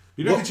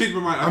 You don't have to change my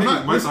mind. I'm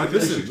not.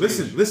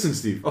 Listen,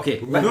 Steve. Okay.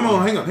 No,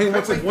 hang on.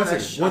 One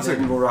finish, and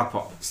second. then we'll wrap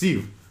up.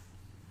 Steve,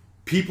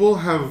 people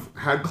have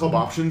had club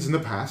options in the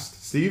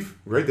past. Steve,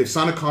 right? They've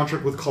signed a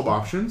contract with club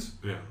options.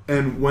 Yeah.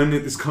 And when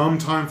it has come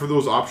time for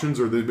those options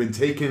or they've been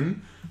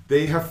taken,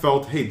 they have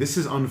felt, hey, this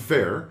is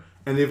unfair.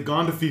 And they've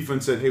gone to FIFA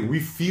and said, hey,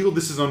 we feel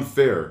this is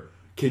unfair.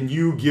 Can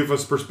you give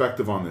us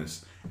perspective on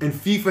this? And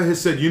FIFA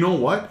has said, you know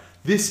what?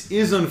 This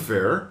is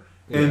unfair,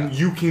 and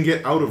you can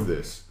get out of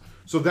this.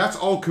 So that's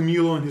all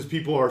Camilo and his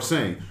people are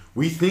saying.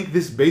 We think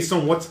this based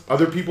on what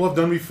other people have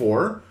done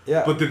before.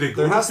 Yeah, But did they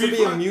go there to has to be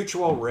FIFA? a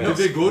mutual risk.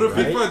 Did they go to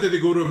right? FIFA or did they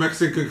go to a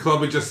Mexican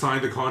club and just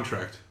sign the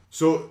contract?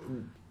 So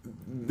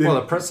Well,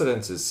 the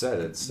precedence is set.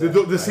 It's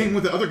the same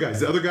with the other guys.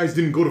 The other guys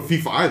didn't go to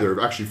FIFA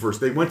either. Actually, first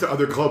they went to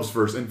other clubs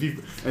first, and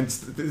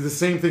the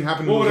same thing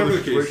happened in Well, those other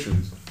whatever the case.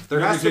 situations. There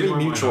Let me has to change be my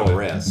mind mutual on it.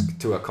 risk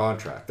to a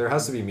contract. There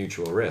has to be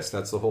mutual risk.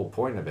 That's the whole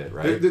point of it,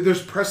 right?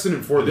 There's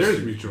precedent for this. There's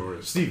Steve. mutual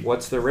risk. Steve,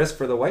 What's the risk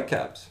for the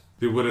Whitecaps?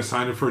 They would have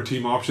signed him for a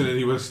team option and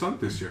he would have stunk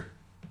this year.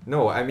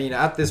 No, I mean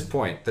at this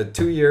point, the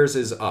 2 years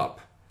is up.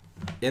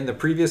 In the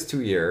previous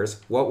 2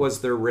 years, what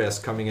was their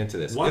risk coming into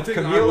this? One If thing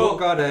I Camilo will-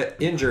 got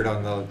injured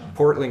on the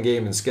Portland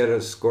game instead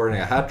of scoring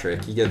a hat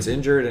trick, he gets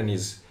injured and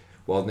he's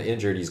going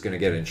to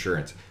get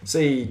insurance.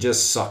 Say he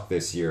just sucked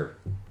this year.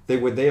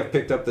 Would they have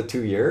picked up the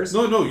 2 years?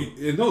 No,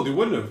 they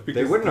wouldn't have.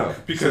 They wouldn't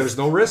have because Because there's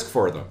no risk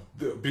for them.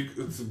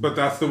 but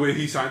that's the way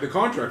he signed the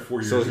contract 4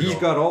 years So ago. he's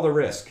got all the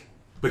risk.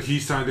 But he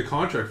signed the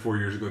contract 4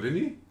 years ago, didn't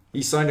he?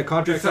 He signed a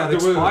contract There that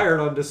was- expired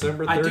on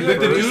December I do 31st. Did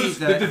the agree. dudes?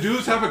 that- Did the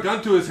dudes have a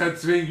gun to his head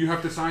saying you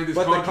have to sign this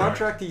But contract? the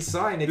contract he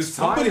signed Does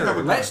somebody have a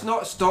expired. gun? Let's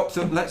not stop.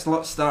 Let's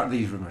not start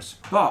these rumours.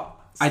 But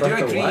I do Start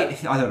the agree.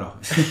 what? I don't know.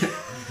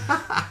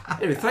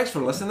 Anyway, thanks for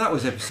listening. That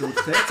was episode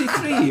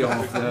 33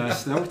 of the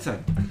Still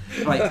Time.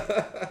 Right,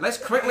 let's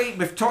quickly.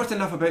 We've talked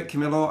enough about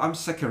Camilo. I'm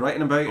sick of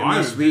writing about him I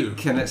this am week,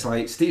 too. and it's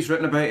like Steve's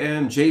written about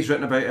him, Jay's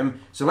written about him.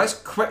 So let's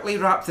quickly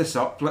wrap this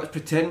up. Let's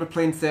pretend we're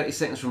playing 30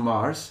 Seconds from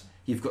Mars.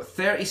 You've got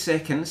 30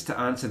 seconds to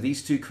answer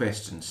these two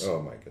questions.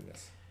 Oh my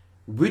goodness.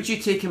 Would you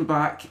take him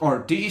back, or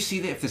do you see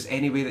that if there's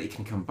any way that he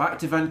can come back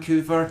to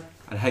Vancouver,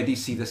 and how do you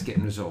see this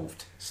getting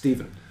resolved?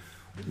 Stephen?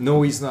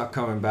 No, he's not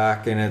coming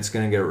back, and it's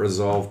going to get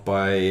resolved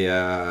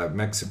by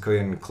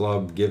Mexican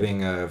club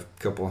giving a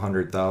couple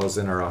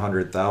 100,000 or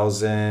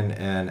 100,000,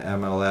 and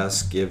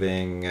MLS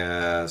giving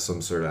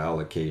some sort of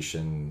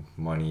allocation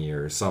money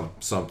or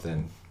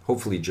something.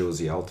 Hopefully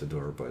Josie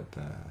Altidore, but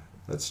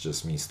that's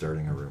just me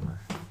starting a rumor.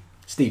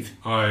 Steve?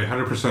 I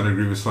 100%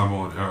 agree with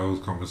Slamo and Arrow's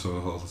comments, so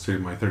I'll save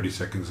my 30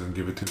 seconds and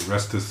give it to the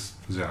rest of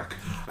Zach.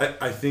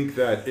 I think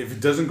that if it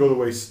doesn't go the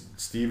way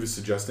Steve is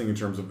suggesting in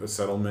terms of a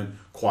settlement,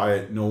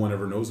 quiet, no one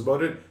ever knows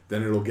about it,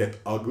 then it'll get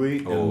ugly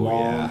and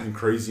long and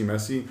crazy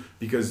messy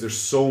because there's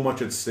so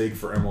much at stake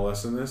for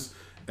MLS in this.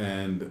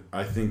 And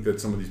I think that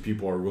some of these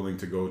people are willing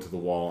to go to the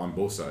wall on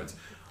both sides.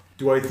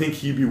 Do I think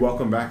he'd be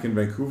welcome back in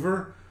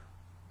Vancouver?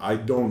 I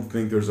don't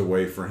think there's a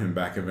way for him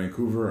back in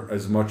Vancouver.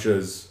 As much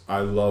as I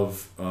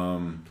love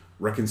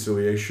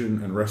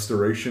reconciliation and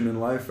restoration in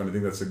life, and I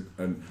think that's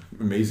an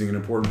amazing and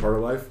important part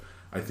of life,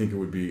 I think it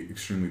would be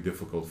extremely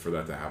difficult for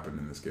that to happen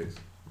in this case.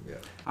 Yeah.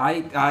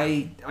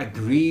 I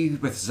agree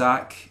with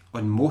Zach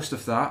on most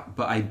of that,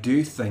 but I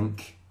do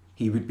think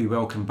he would be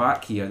welcome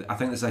back here. I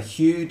think there's a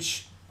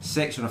huge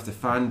section of the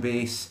fan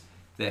base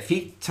that if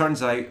he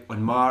turns out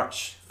on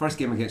March, first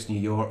game against New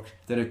York,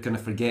 they're going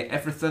to forget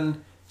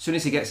everything. As soon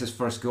as he gets his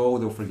first goal,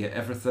 they'll forget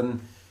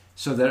everything.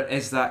 So there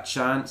is that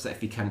chance that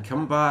if he can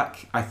come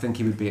back, I think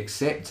he would be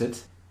accepted.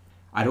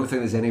 I don't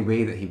think there's any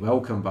way that he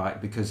will come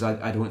back because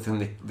I don't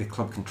think the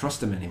club can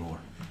trust him anymore.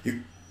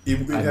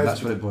 And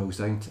that's what it boils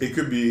down to. It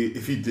could be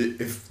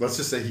if let's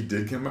just say he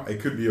did come back, it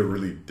could be a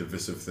really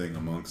divisive thing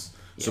amongst.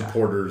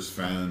 supporters,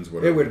 fans,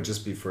 whatever. It would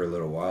just be for a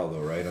little while, though,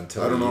 right?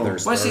 Until I don't he know. either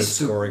Once he started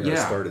scoring or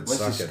started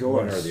once he sucking,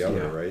 one or scores, the other,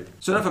 yeah. right?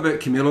 So enough about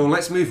Camilo.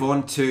 Let's move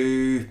on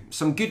to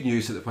some good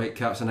news that the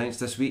Whitecaps announced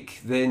this week.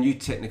 The new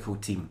technical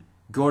team.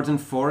 Gordon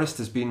Forrest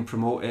has been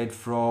promoted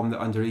from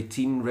the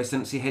under-18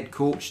 residency head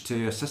coach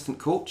to assistant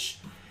coach.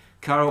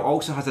 Carroll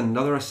also has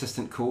another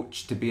assistant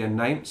coach to be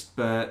announced,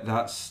 but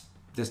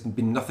there's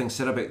been nothing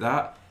said about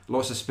that.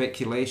 Lots of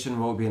speculation.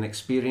 Will it be an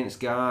experienced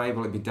guy?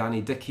 Will it be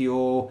Danny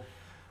Dichio?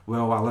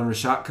 Will Alan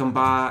Rashat come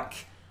back?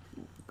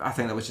 I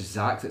think that was just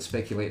Zach that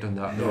speculated on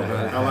that.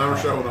 Alain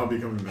Rochelle will not be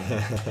coming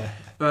back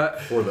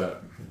But for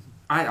that.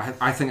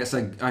 I think it's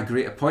a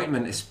great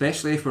appointment,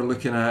 especially if we're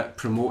looking at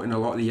promoting a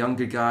lot of the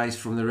younger guys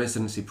from the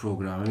residency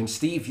programme. I mean,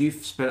 Steve,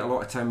 you've spent a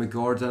lot of time with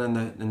Gordon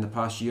in the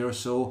past year or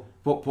so.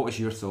 What was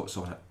your thoughts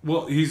on it?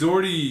 Well, he's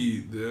already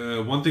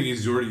one thing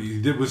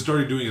was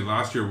started doing it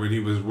last year when he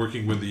was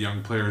working with the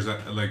young players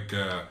at, like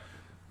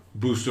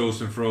Bustos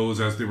and Froze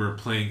as they were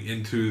playing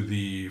into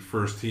the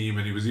first team,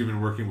 and he was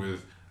even working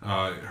with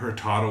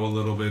Hurtado a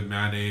little bit,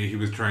 Mane. He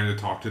was trying to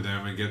talk to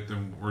them and get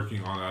them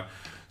working on that.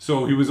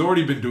 So he was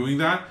already been doing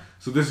that.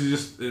 So this is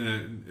just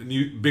a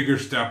new, bigger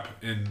step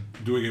in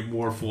doing it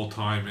more full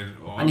time.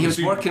 And he was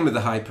working with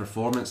the high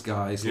performance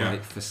guys Yeah.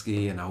 like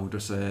Fiske and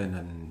Alderson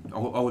and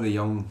all the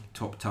young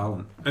top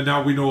talent. And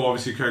now we know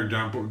obviously Craig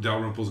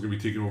Dalrymple is going to be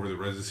taking over the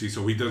residency,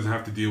 so he doesn't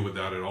have to deal with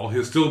that at all.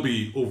 He'll still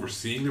be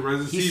overseeing the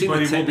residency, He's seen but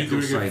the he won't be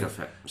technical doing side it. of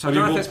it. So I but he don't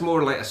know if won't- it's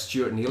more like a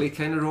Stuart Neely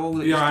kind of role.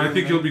 That Yeah, he's I doing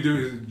think now. he'll be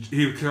doing.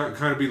 He'll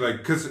kind of be like,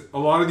 because a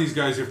lot of these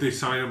guys, if they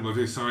sign him, if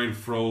they sign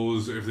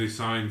Froze, if they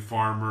sign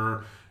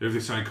Farmer, if they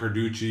sign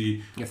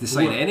Carducci, If they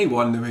sign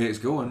anyone the way it's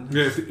going.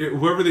 yeah,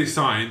 whoever they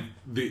sign,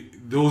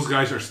 those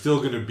guys are still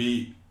going to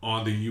be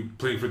on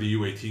playing for the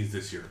U18s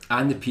this year.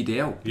 And the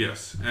PDL.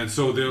 Yes, and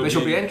so they'll. Which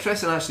will be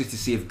interesting actually to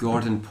see if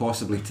Gordon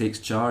possibly takes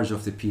charge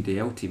of the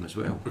PDL team as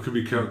well. It could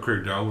be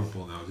Craig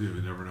Dalrymple now too.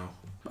 You never know.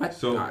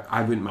 So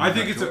I wouldn't mind. I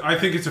think that I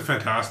think it's a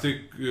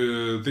fantastic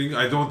thing.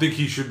 I don't think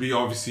he should be.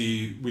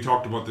 Obviously, we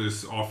talked about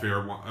this off air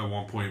at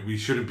one point. We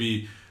shouldn't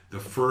be the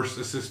first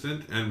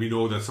assistant, and we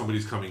know that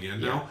somebody's coming in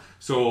now.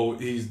 So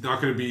he's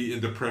not going to be in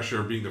the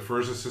pressure of being the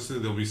first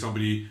assistant. There'll be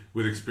somebody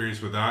with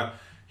experience with that.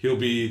 He'll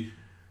be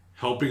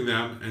helping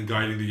them and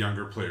guiding the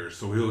younger players.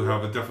 So he'll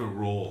have a definite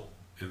role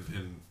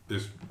in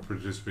this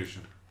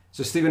participation.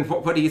 So Stephen,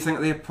 what do you think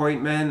of the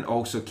appointment?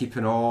 Also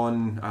keeping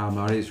on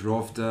Marius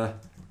Rovda.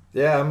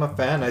 Yeah, I'm a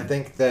fan. I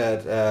think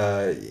that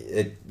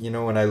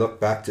when I look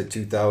back to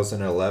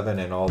 2011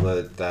 and all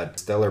that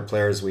stellar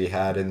players we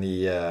had in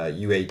the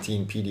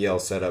U18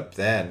 PDL setup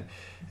then,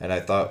 and I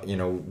thought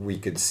we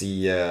could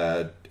see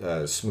a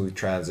smooth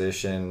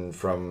transition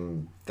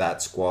from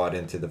that squad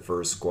into the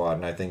first squad,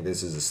 and I think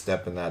this is a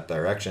step in that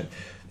direction.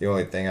 The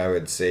only thing I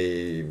would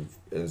say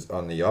is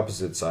on the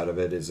opposite side of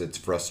it is it's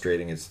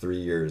frustrating. It's 3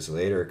 years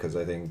later, because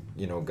I think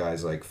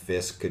guys like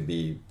Fisk could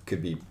be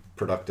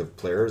productive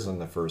players on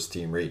the first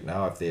team right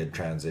now if they had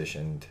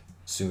transitioned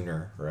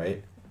sooner,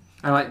 right?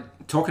 And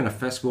like talking of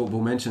Fisk, we'll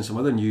mention some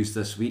other news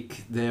this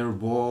week. There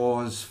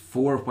was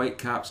 4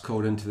 Whitecaps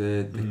called into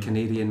the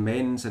Canadian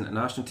men's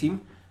international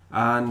team,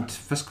 and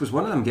Fisk was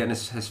one of them, getting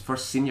his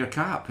first senior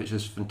cap, which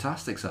is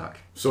fantastic, Zach.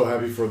 So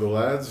happy for the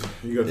lads.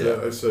 You got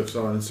that. I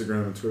saw on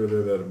Instagram and Twitter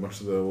there that a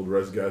bunch of the old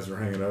Res guys were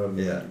hanging out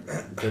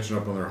and catching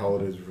up on their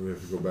holidays before they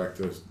have to go back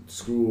to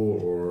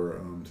school or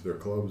to their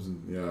clubs.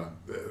 And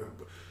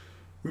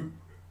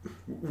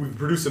we've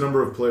produced a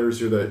number of players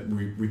here that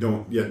we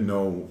don't yet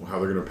know how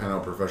they're going to pan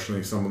out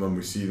professionally. Some of them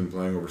we see them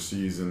playing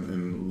overseas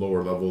in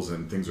lower levels,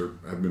 and things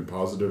have been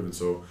positive, and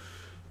so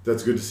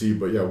that's good to see.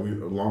 But yeah, we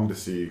long to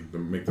see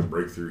them make the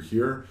breakthrough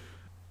here.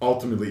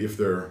 Ultimately, if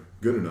they're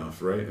good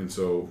enough, right? And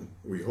so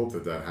we hope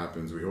that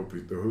happens. We hope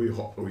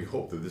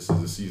that this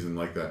is a season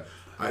like that.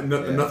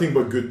 Nothing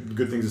but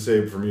good things to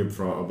say for me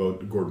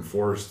about Gordon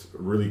Forrest.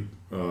 A really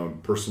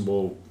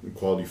personable,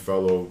 quality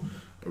fellow.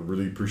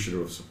 Really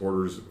appreciative of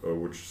supporters,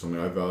 which is something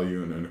I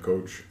value, and a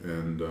coach.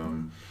 And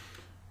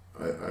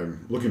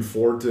I'm looking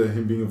forward to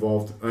him being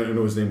involved. I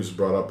know his name is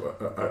brought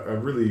up. I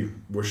really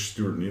wish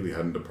Stuart Neely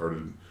hadn't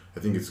departed. I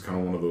think it's kind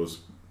of one of those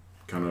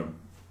kind of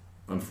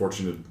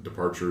unfortunate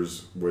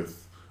departures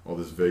with all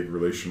this vague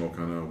relational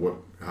kind of what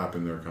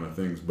happened there kind of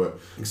things. But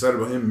excited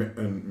about him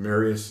and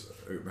Marius.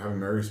 Having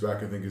Marius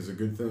back, I think, is a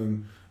good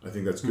thing. I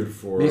think that's good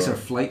for... Makes our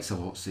flights a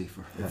lot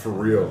safer. For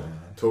real.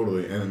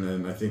 Totally. And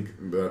then I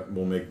think that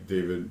will make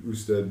David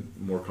Usted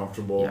more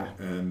comfortable,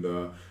 and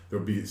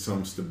there'll be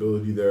some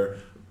stability there.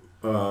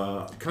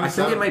 I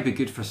think it might be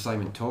good for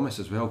Simon Thomas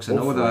as well, because I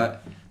know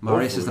that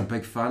Marius is a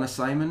big fan of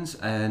Simon's,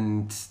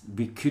 and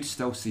we could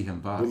still see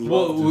him back.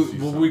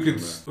 We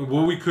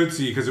could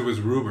see, because it was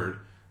rumored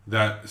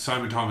that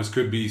Simon Thomas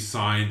could be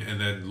signed and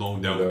then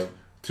loaned out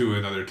to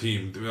another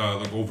team,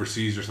 like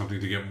overseas or something,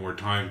 to get more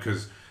time,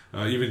 because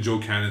even Joe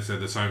Cannon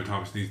said that Simon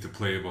Thomas needs to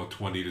play about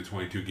 20 to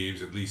 22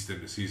 games at least in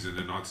the season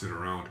and not sit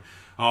around.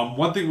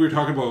 One thing we were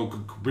talking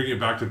about, bringing it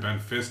back to Ben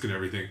Fisk and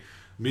everything,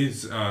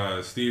 means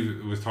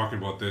Steve was talking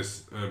about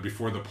this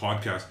before the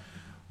podcast.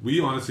 We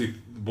honestly,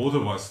 both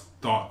of us,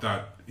 thought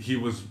that he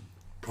was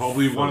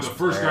probably one of the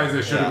first guys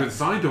that should have Yeah. been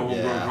signed to a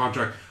homegrown Yeah.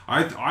 contract.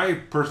 I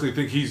personally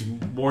think he's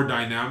more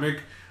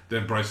dynamic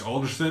than Bryce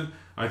Alderson.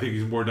 I think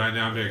he's more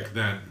dynamic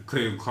than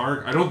Clayton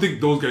Clark. I don't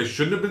think those guys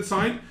shouldn't have been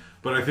signed,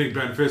 but I think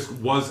Ben Fisk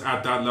was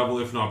at that level,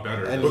 if not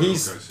better. And than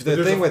he's those guys. the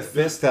There's thing a- with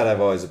Fisk that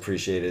I've always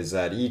appreciated is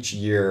that each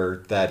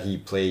year that he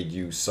played,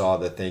 you saw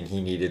the thing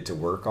he needed to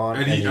work on,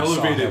 And he you saw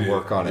elevated him it.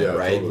 work on it. Yeah,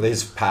 Right, totally.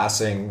 his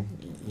passing,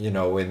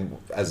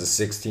 as a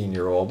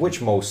 16-year-old,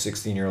 which most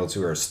 16-year-olds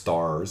who are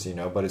stars,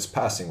 but his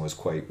passing was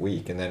quite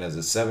weak. And then as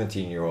a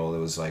 17-year-old, it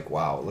was like,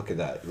 wow, look at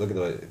that, look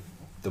at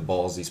the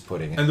balls he's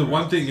putting in. And the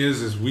one thing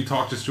is we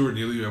talked to Stuart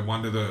Neely at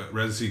one of the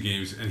residency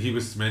games, and he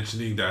was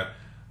mentioning that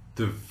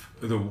the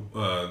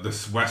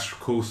West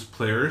Coast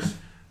players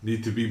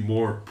need to be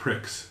more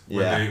pricks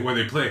when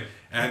they play,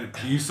 and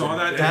you saw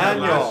that in that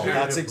Daniel, last year.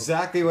 that's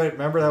exactly what.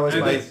 Remember, that was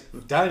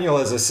And Daniel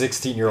as a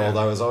 16-year-old.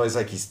 I was always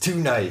like, he's too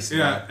nice.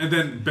 Yeah, and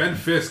then Ben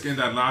Fisk in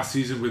that last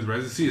season with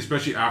residency,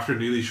 especially after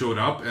Neely showed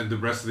up and the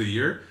rest of the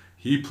year,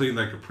 he played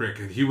like a prick,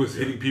 and he was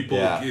hitting people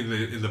Yeah.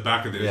 in the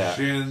back of their Yeah.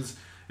 shins,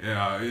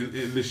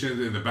 in the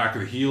shins, in the back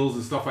of the heels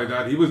and stuff like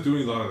that. He was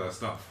doing a lot of that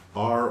stuff.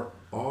 Are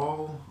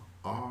all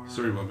are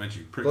Sorry about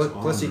mentioning pricks.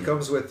 Plus, he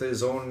comes with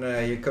his own.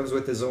 He comes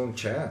with his own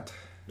chant.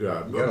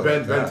 yeah. You gotta Ben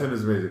like that. Benton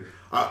is amazing.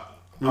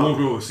 We won't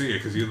be able to sing it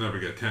because he'll never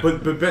get 10.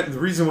 But Ben, the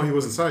reason why he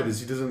wasn't signed is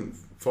he doesn't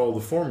follow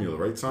the formula,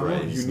 right, Samuel?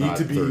 Right, You he's need not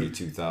to be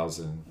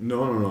 32,000.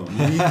 No.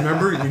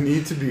 You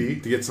need to be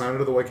to get signed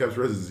into the Whitecaps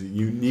residency.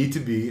 You need to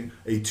be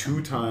a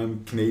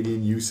 2-time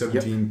Canadian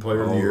U17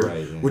 Player of the Oh, Year,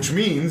 right, yeah. which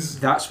means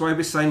That's why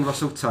we signed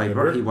Russell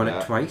Tiber. He won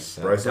Yeah. it twice.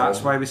 Bryce That's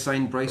Alderson. why we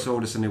signed Bryce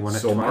Alderson. He won it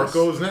so twice.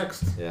 Marco's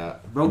next. Yeah.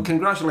 Well,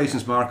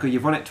 congratulations, Marco.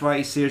 You've won it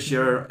twice. Here's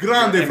your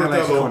Grande MLS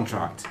fratello.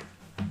 contract.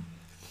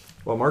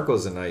 Well,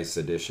 Marco's a nice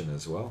addition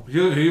as well.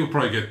 He'll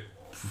probably get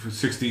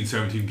 16,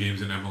 17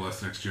 games in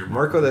MLS next year.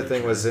 Marco, the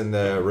thing was in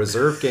the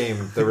reserve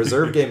game. The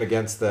reserve game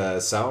against the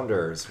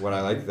Sounders. What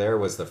I liked there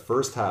was the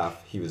first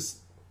half. He was,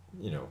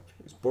 he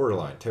was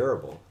borderline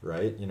terrible,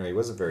 right? He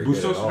wasn't very good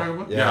Bustos at all. talking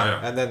about? Yeah.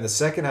 Yeah. And then the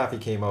second half, he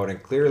came out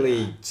and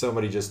clearly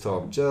somebody just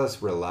told him,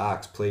 just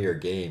relax, play your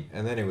game.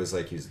 And then it was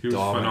like he was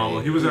dominating.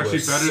 phenomenal. He was actually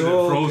better than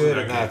so Frozen good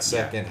that in game. that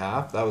second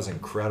half. That was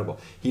incredible.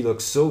 He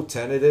looked so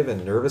tentative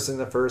and nervous in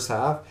the first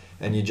half,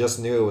 and you just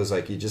knew it was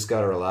like you just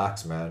got to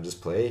relax, man,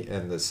 just play.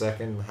 And the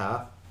second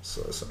half,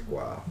 so it's like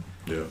wow.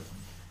 Yeah.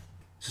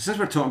 So since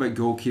we're talking about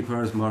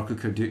goalkeepers, Marco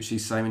Carducci,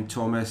 Simon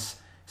Thomas,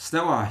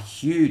 still a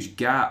huge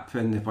gap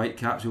in the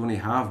Whitecaps. We only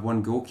have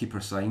one goalkeeper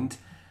signed.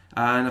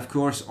 And of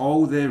course,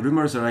 all the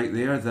rumours are out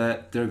there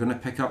that they're going to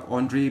pick up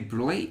Andre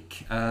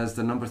Blake as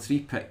the number 3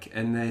 pick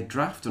in the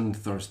draft on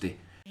Thursday.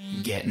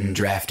 Getting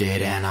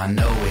drafted and I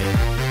know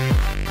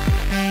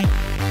it.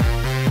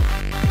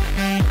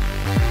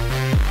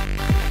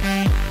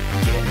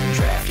 Getting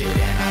drafted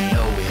and I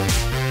know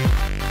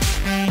it.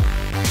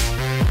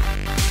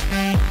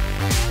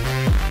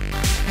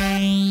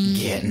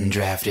 Getting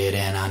drafted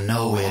and I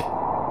know it.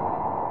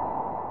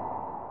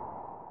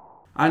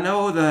 I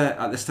know that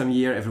at this time of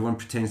year everyone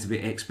pretends to be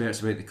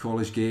experts about the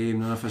college game.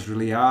 None of us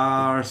really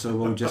are, so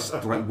we'll just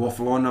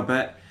waffle on a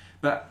bit.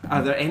 But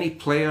are there any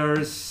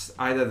players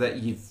either that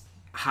you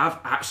have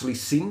actually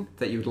seen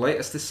that you would like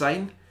us to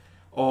sign,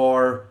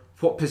 or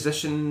what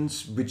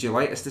positions would you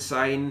like us to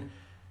sign?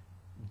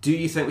 Do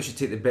you think we should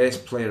take the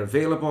best player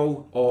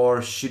available,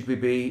 or should we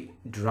be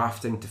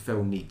drafting to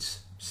fill needs?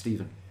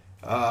 Stephen?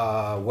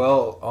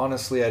 Well,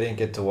 honestly, I didn't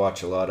get to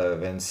watch a lot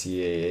of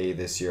NCAA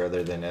this year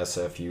other than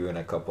SFU and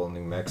a couple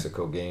New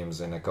Mexico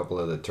games and a couple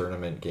of the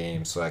tournament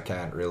games, so I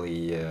can't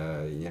really,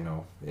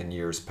 in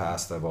years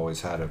past I've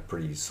always had a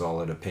pretty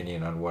solid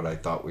opinion on what I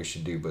thought we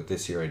should do, but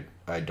this year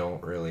I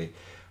don't really.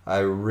 I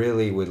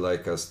really would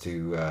like us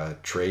to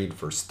trade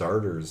for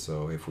starters,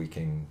 so if we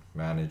can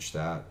manage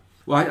that.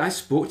 Well, I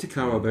spoke to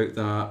Carl about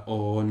that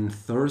on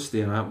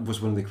Thursday, and that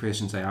was one of the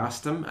questions I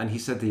asked him, and he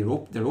said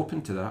they're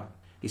open to that.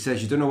 He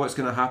says you don't know what's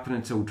going to happen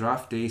until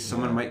draft day.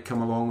 Someone might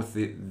come along with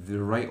the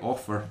right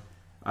offer,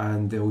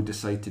 and they'll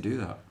decide to do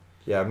that.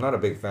 Yeah, I'm not a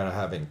big fan of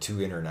having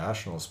 2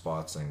 international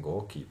spots and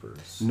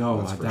goalkeepers.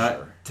 No, that's for that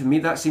sure. to me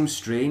that seems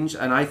strange,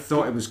 and I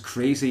thought it was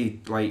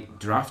crazy, like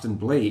drafting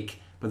Blake.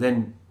 But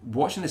then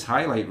watching his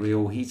highlight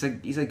reel, he's a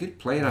good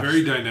player.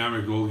 Very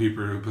dynamic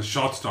goalkeeper, a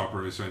shot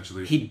stopper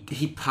essentially.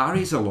 He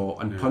parries a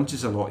lot and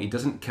punches a lot. He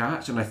doesn't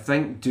catch, and I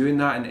think doing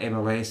that in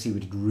MLS, he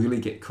would really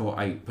get caught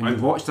out. When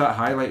you watch that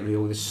highlight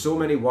reel, there's so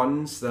many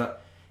ones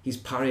that he's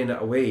parrying it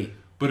away.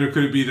 But it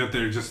could be that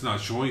they're just not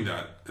showing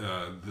that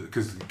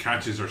because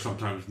catches are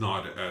sometimes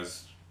not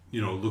as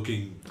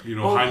looking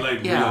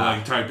highlight reel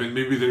like type, and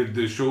maybe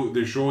they're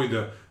showing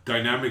the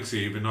dynamic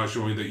save and not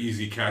showing the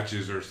easy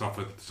catches or some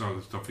of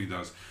the stuff he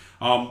does.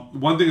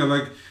 One thing I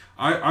like,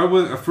 I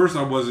was at first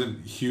I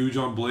wasn't huge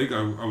on Blake.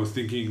 I was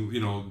thinking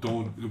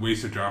don't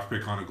waste a draft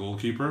pick on a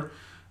goalkeeper,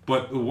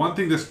 but the one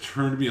thing that's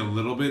turned me a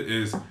little bit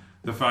is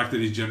the fact that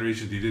he's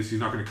Generation Adidas. He's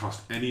not going to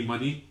cost any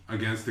money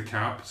against the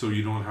cap, so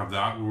you don't have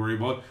that to worry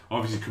about.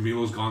 Obviously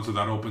Camilo's gone, so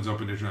that opens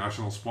up an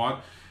international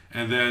spot,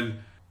 and then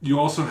you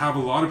also have a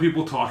lot of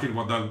people talking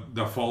about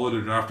that followed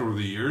the draft over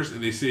the years,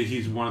 and they say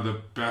he's one of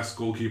the best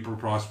goalkeeper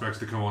prospects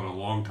to come out in a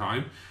long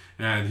time,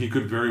 and he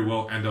could very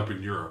well end up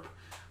in Europe.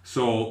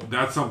 So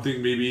that's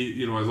something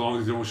maybe, as long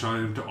as they don't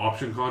sign him to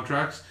option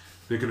contracts,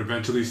 they can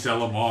eventually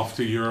sell him off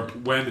to Europe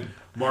when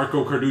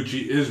Marco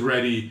Carducci is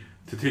ready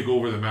to take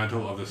over the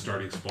mantle of the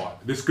starting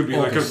spot. This could be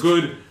like a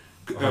good...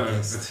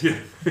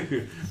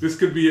 this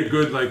could be a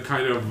good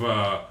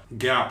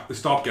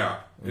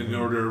stopgap in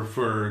order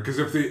for, because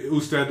if the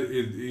Usted,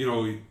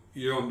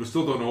 you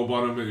still don't know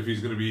about him, and if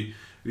he's going to be,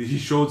 he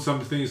showed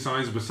some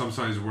signs, but some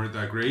signs weren't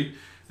that great.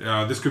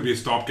 This could be a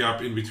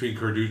stopgap in between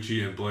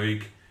Carducci and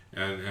Blake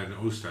and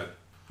Usted.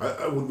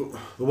 The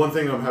one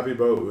thing I'm happy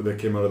about that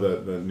came out of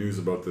that news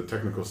about the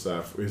technical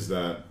staff is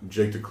that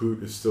Jake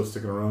DeCloot is still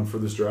sticking around for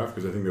this draft,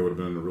 because I think that would have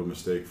been a real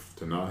mistake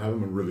to not have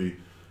him. And really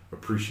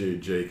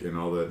appreciate Jake and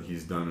all that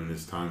he's done in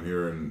his time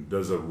here, and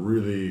does a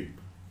really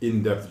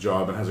in-depth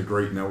job and has a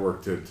great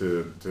network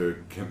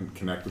to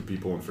connect with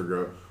people and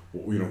figure out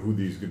who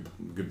these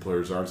good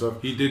players are and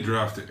stuff. He did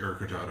draft Eric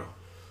Hurtado.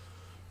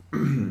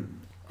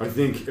 I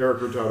think Eric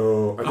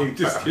Hurtado.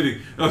 Just kidding.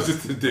 That was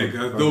just a dig.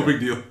 No big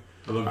deal.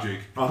 I love Jake.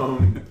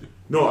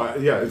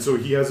 And so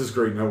he has this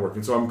great network,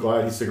 and so I'm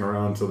glad he's sticking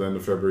around until the end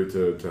of February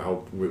to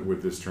help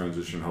with this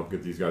transition, help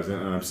get these guys in.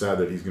 And I'm sad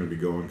that he's going to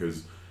be going,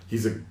 because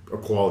he's a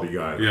quality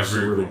guy. Yeah, he's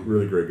a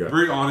really great guy.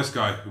 Very honest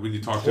guy when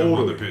you talk to him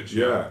on the pitch.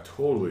 Yeah,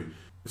 totally.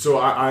 So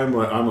I'm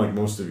like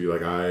most of you.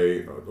 Like,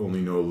 I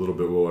only know a little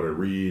bit about what I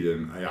read,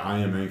 and I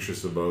am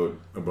anxious about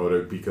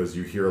it, because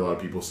you hear a lot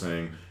of people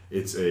saying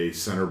it's a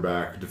center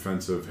back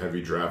defensive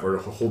heavy draft or a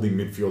holding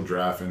midfield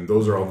draft, and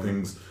those are all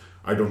things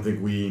I don't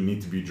think we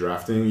need to be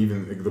drafting.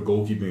 Even the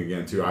goalkeeping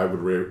again too.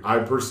 I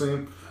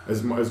personally,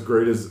 as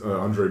great as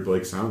Andre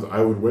Blake sounds,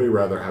 I would way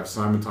rather have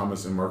Simon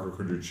Thomas and Marco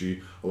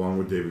Carducci along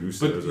with David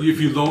Usted. But if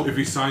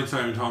you sign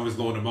Simon Thomas,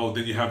 loan him out,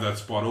 then you have that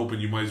spot open.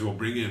 You might as well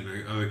bring in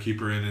another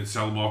keeper in and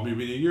sell him off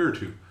maybe in a year or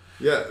two.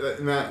 Yeah,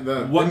 and that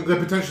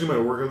potentially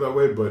might work out that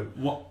way. But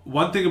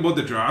one thing about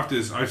the draft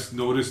is I've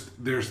noticed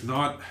there's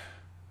not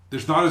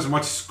as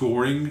much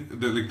scoring.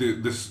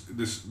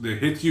 The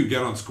hits you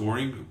get on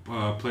scoring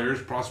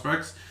players,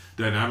 prospects,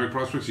 dynamic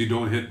prospects, you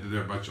don't hit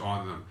that much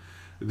on them.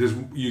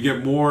 You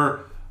get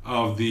more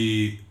of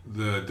the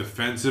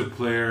defensive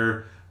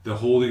player, the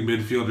holding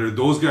midfielder.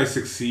 Those guys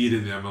succeed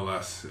in the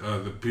MLS.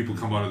 The people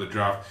come out of the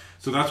draft,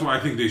 so that's why I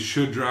think they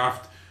should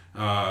draft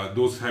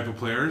those type of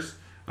players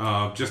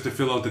just to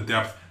fill out the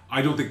depth.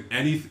 I don't think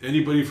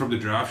anybody from the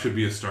draft should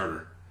be a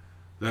starter.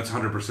 That's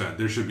 100%.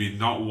 There should be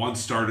not one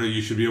starter.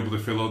 You should be able to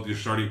fill out your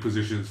starting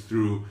positions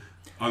through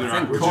other.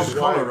 I think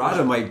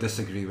Colorado might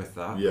disagree with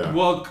that. Yeah.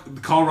 Well,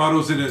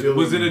 Colorado's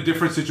was in a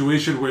different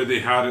situation where they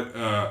had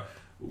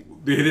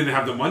they didn't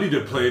have the money to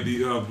play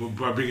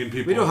by bringing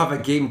people. We don't have a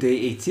game day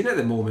 18 at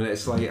the moment.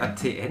 It's like I'd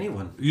take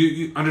anyone.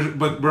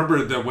 But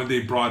remember that when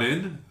they brought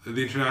in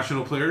the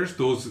international players,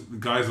 those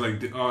guys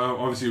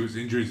obviously it was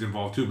injuries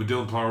involved too. But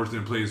Dylan Flowers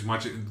didn't play as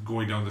much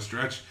going down the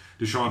stretch.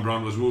 Deshaun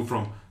Brown was moved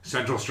from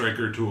central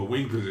striker to a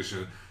wing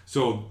position.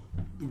 So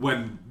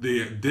when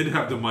they did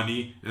have the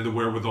money and the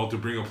wherewithal to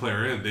bring a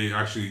player in, they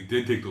actually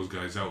did take those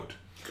guys out.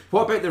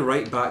 What about the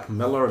right back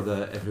Miller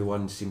that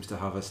everyone seems to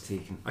have us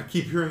taken? I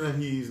keep hearing that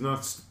he's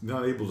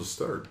not able to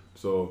start.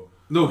 So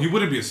no, he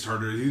wouldn't be a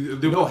starter.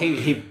 He'd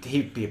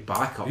be a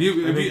backup.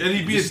 He'd be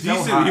a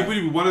decent. He would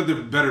be one of the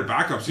better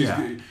backups.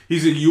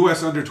 He's a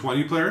U.S.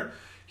 under-20 player.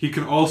 He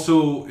can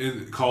also,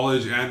 in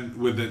college and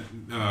with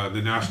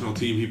the national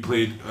team, he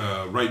played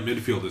right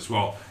midfield as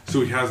well.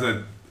 So he has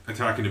that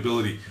attacking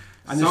ability.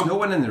 And there's no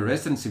one in the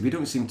residency. We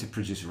don't seem to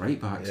produce right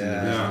backs in the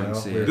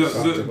residency.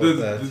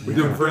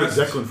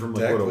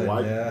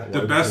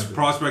 The best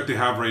prospect they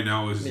have right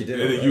now is the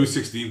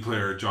U16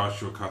 player,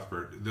 Joshua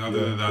Cuthbert.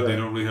 Other than that, they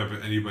don't really have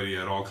anybody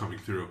at all coming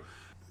through.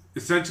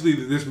 Essentially,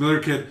 this Miller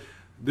kid,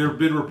 there have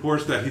been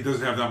reports that he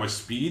doesn't have that much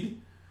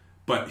speed,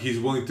 but he's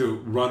willing to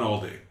run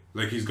all day.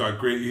 Like he's got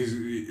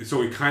great.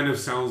 So he kind of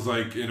sounds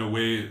like, in a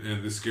way,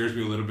 and this scares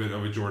me a little bit,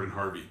 of a Jordan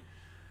Harvey,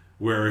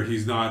 where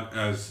he's not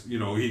as he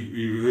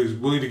is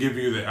willing to give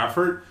you the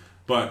effort,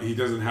 but he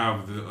doesn't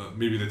have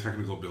maybe the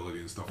technical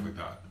ability and stuff like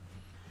that.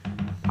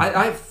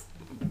 I've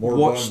more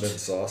watched bun than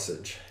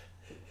sausage.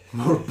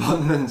 More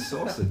bun than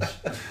sausage.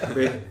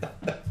 Wait,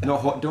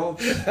 not hot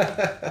dogs.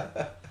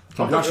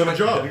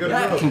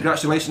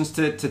 Congratulations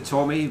to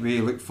Tommy.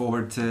 We look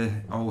forward to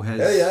all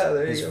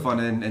his fun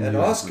in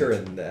Oscar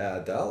in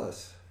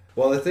Dallas.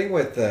 Well, the thing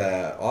with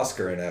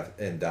Oscar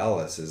in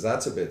Dallas is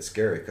that's a bit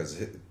scary,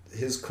 because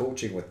his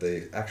coaching with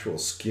the actual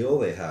skill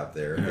they have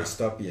there, they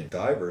stop being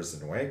divers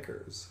and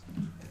wankers.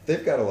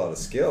 They've got a lot of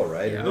skill,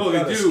 right? Yeah. No,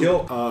 they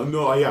do.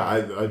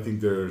 I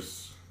think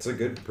there's a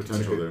good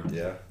potential there.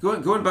 Yeah.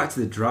 Going back to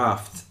the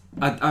draft,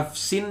 I've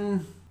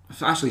seen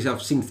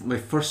my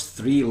first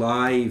 3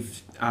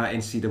 live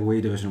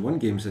NCAA Division 1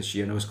 games this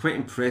year, and I was quite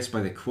impressed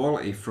by the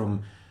quality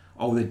from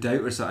all the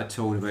doubters that I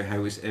told about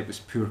how it was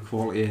poor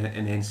quality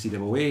in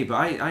NCAA. But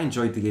I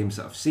enjoyed the games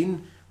that I've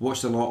seen,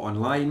 watched a lot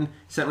online,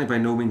 certainly by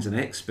no means an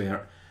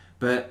expert,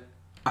 but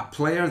a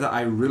player that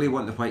I really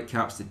want the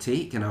Whitecaps to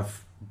take, and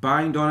I've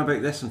banged on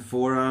about this in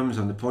forums,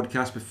 on the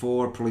podcast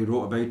before, probably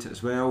wrote about it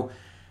as well.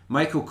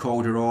 Michael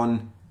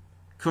Calderon,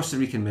 Costa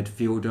Rican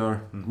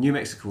midfielder, New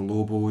Mexico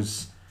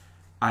Lobos.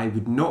 I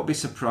would not be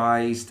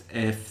surprised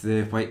if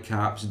the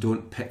Whitecaps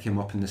don't pick him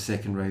up in the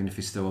second round if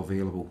he's still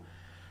available.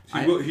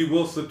 He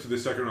will slip to the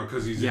second round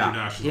because he's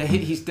international. Yeah,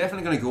 he's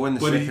definitely going to go in the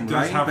But he second does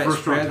round. have But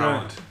first-round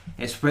talent.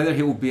 it's whether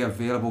he will be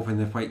available when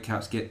the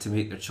Whitecaps get to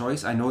make their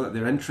choice. I know that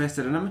they're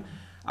interested in him.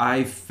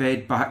 I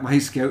fed back my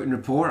scouting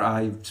report.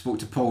 I spoke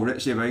to Paul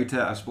Ritchie about it.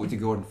 I spoke to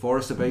Gordon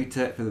Forrest about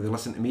it. Whether they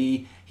listen to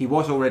me, he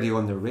was already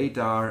on their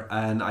radar,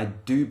 and I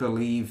do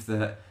believe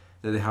that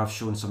they have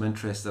shown some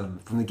interest in him.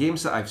 From the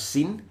games that I've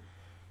seen,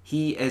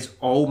 he is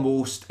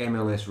almost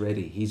MLS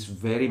ready. He's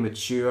very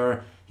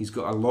mature. He's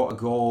got a lot of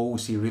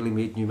goals. He really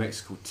made New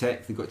Mexico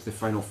tick. They got to the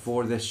Final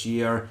Four this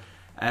year.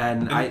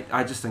 And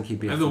I just think he'd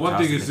be a And the one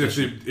thing is,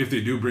 fantastic if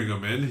they do bring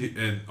him in,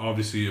 and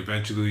obviously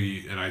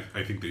eventually, and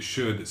I think they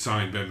should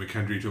sign Ben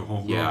McKendry to a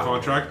homegrown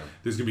contract,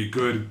 there's going to be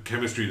good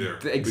chemistry there.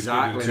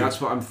 Exactly, that's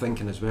what I'm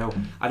thinking as well.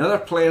 Another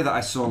player that I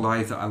saw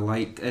live that I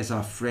liked is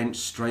a French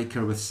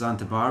striker with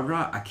Santa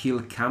Barbara,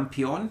 Akil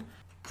Campion.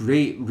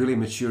 Great, really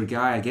mature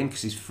guy, again,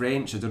 because he's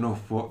French. I don't know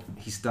what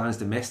he stands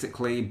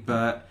domestically,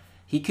 but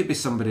he could be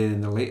somebody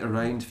in the later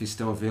round if he's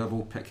still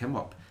available. Pick him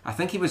up. I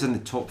think he was in the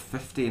top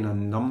 50 in a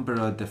number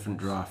of different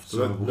drafts. So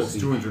we'll that's see.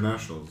 2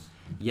 internationals.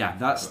 Yeah,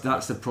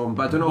 that's the problem.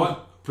 But I don't know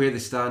where they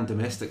stand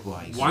domestic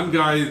wise. One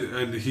guy,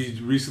 and he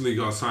recently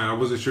got signed. I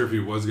wasn't sure if he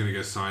was going to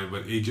get signed,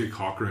 but AJ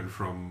Cochran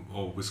from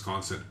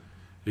Wisconsin.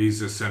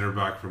 He's a center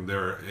back from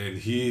there, and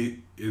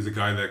he is a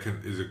guy that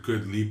is a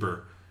good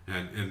leaper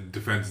and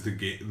defends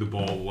the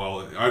ball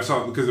well. I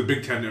saw because the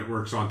Big Ten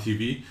Network's on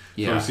TV,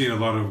 so I've seen a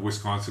lot of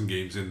Wisconsin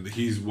games, and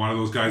he's one of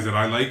those guys that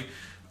I like.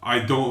 I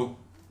don't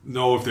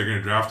know if they're going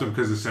to draft him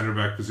because of the center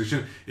back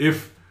position.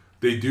 If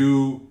they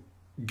do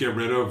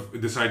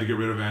decide to get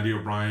rid of Andy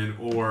O'Brien,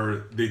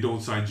 or they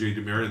don't sign Jay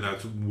DeMere, and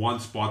that's one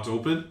spot's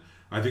open,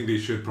 I think they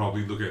should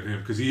probably look at him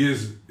because he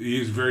is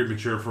very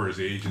mature for his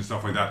age and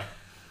stuff like that.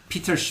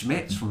 Peter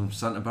Schmitz from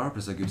Santa Barbara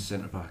is a good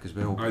centre back as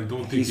well. I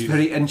don't think he's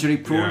very injury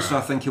prone, so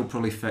I think he'll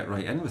probably fit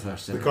right in with our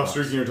centre The Costa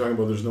Rican you're talking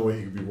about, there's no way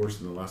he could be worse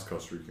than the last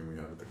Costa Rican we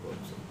had at the club.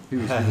 So. Who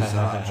was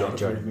that?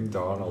 John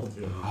McDonald.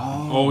 Yeah.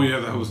 Oh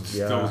yeah, that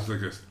was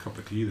like a cup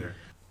of tea there.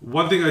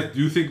 One thing I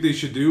do think they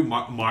should do,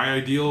 my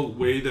ideal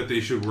way that they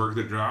should work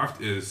the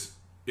draft is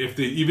if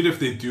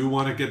they do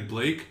want to get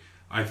Blake,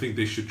 I think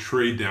they should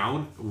trade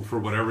down for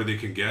whatever they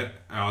can get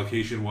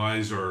allocation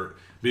wise, or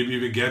maybe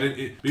even get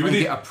it. Maybe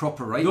they get a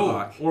proper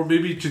back, or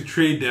maybe to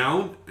trade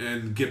down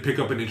and pick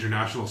up an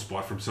international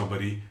spot from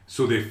somebody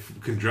so they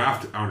can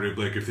draft Andre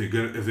Blake if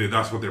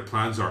that's what their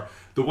plans are.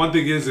 The one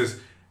thing is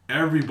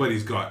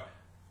everybody's got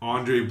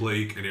Andre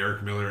Blake and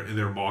Eric Miller in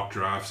their mock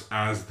drafts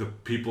as the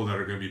people that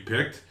are going to be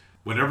picked.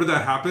 Whenever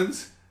that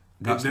happens,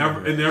 it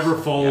never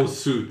follows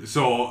suit.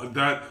 So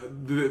that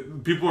the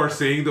people are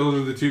saying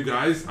those are the two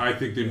guys. I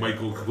think they might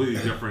go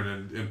completely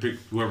different and pick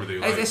whoever they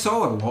like. It's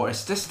all a lot.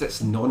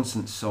 It's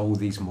nonsense. All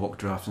these mock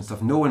drafts and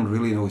stuff. No one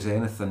really knows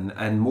anything,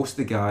 and most of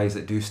the guys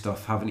that do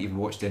stuff haven't even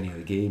watched any of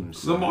the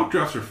games. The mock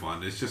drafts are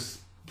fun. It's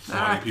just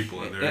slotting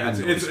people in there.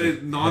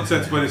 It's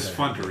nonsense, but it's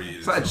fun to read.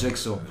 It's like a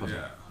jigsaw puzzle.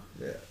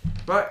 Yeah.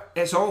 But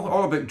it's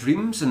all about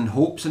dreams and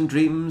hopes and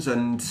dreams,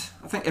 and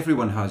I think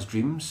everyone has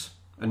dreams,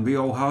 and we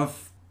all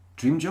have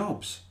dream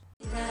jobs.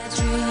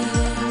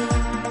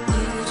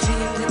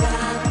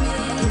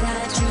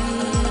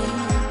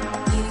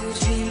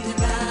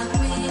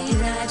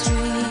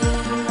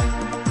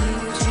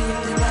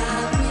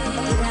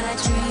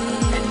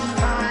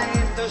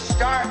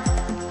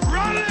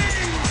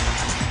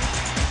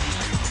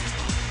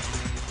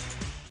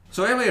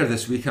 So earlier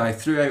this week I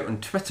threw out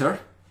on Twitter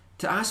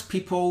to ask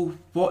people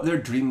what their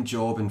dream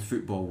job in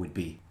football would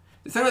be.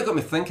 The thing that got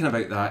me thinking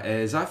about that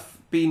is I've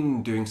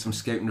been doing some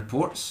scouting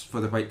reports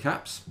for the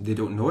Whitecaps. They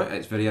don't know it,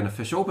 it's very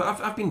unofficial, but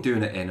I've been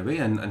doing it anyway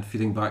and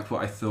feeding back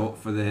what I thought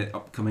for the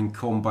upcoming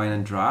combine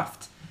and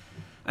draft.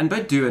 And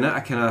by doing it, I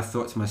kind of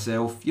thought to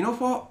myself, you know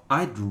what,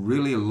 I'd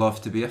really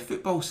love to be a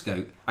football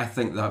scout. I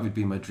think that would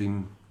be my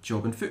dream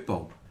job in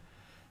football.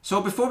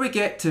 So before we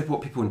get to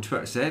what people on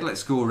Twitter said,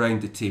 let's go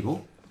around the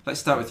table. Let's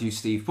start with you,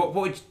 Steve. What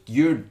would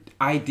your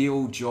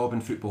ideal job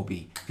in football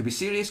be? Could be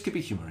serious, could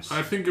be humorous.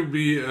 I think it would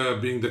be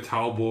being the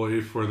towel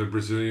boy for the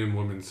Brazilian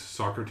women's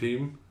soccer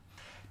team.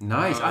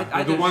 Nice.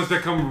 The ones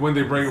that come when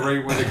they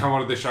come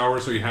out of the shower,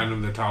 so you hand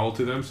them the towel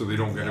to them so they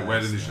don't get it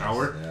wet in the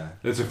shower. Yeah.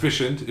 It's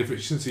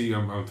efficiency.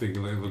 I'm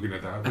thinking, looking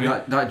at that.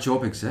 And that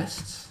job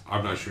exists.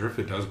 I'm not sure if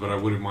it does, but I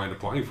wouldn't mind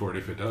applying for it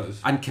if it does.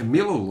 And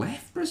Camilo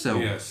left Brazil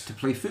Yes. to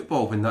play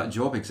football when that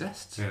job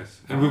exists. Yes,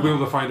 and we'll be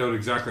able to find out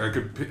exactly. I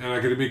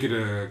could make it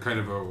a kind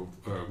of a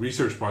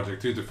research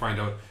project too to find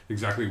out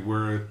exactly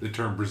where the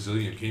term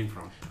Brazilian came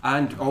from.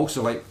 And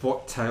also, like,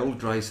 what towel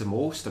dries the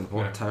most and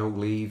what towel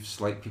leaves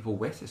like people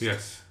wettest.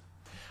 Yes.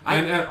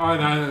 And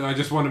I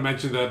just want to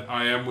mention that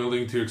I am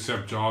willing to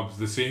accept jobs,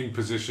 the same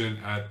position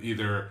at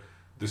either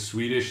the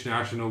Swedish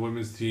national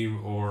women's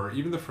team or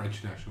even the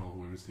French national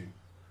women's team.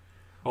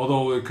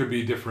 Although it could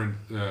be different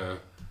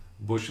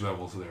bush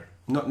levels there.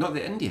 Not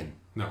the Indian.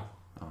 No,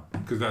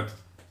 because that's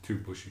too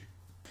bushy.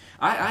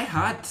 I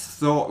had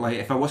thought, like,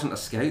 if I wasn't a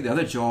scout, the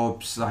other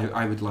jobs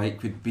I would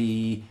like would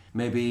be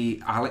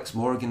maybe Alex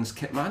Morgan's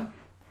kitman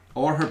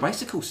or her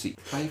bicycle seat.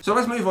 So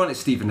let's move on to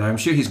Stephen now. I'm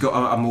sure he's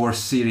got a more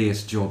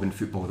serious job in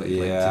football that he'd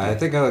like to do. I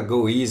think I'll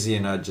go easy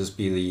and I'd just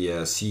be the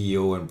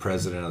CEO and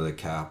president of the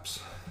Caps.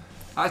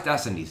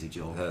 That's an easy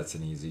job. That's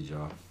an easy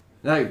job.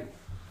 Now,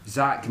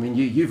 Zach, I mean,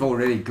 you've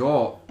already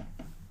got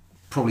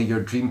probably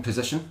your dream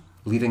position,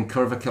 leading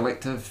Curva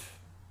Collective,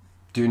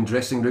 doing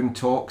dressing room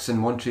talks in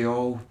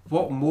Montreal.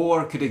 What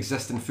more could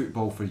exist in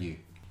football for you?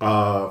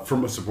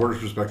 From a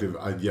supporter's perspective,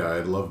 I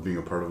love being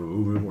a part of a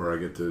movement where I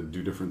get to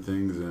do different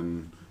things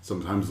and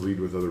sometimes lead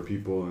with other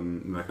people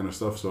and that kind of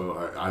stuff.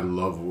 So I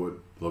love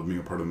being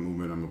a part of the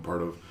movement. I'm a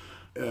part of,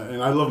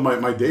 and I love my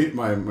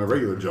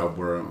regular job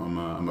where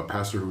I'm a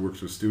pastor who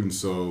works with students.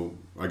 So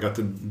I got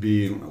to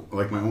be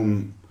like my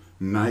own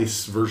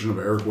nice version of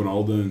Eric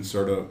Winalda and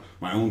start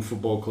my own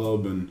football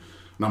club, and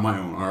not my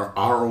own,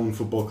 our own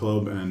football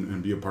club,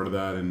 and be a part of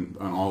that, and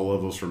on all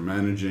levels, from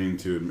managing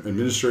to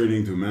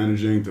administrating to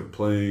managing to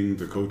playing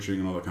to coaching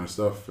and all that kind of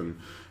stuff. And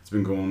it's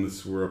been going,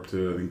 we're up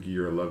to I think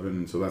year 11,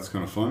 and so that's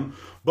kind of fun.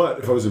 But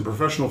if I was in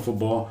professional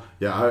football,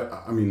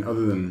 I mean,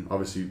 other than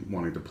obviously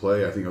wanting to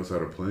play, I think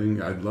outside of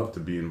playing, I'd love to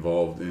be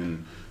involved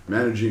in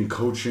managing,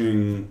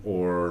 coaching,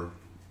 or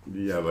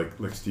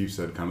like Steve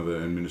said, kind of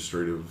the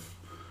administrative.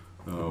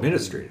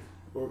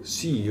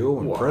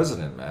 CEO and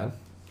president, man.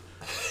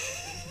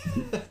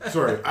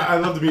 Sorry, I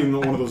love to be in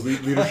one of those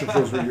leadership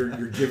roles where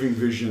you're giving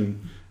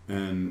vision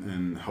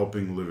and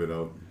helping live it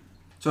out.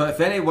 So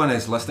if anyone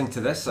is listening to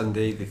this and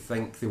they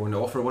think they want to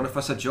offer one of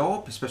us a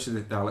job,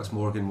 especially the Alex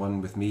Morgan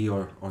one with me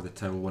or the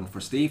Towel one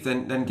for Steve,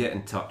 then get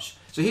in touch.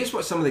 So here's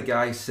what some of the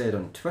guys said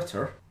on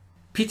Twitter.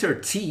 Peter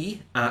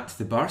T at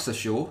the Barca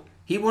Show,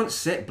 he wants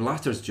Sepp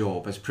Blatter's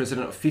job as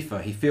president of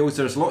FIFA. He feels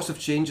there's lots of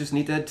changes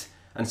needed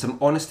and some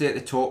honesty at the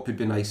top would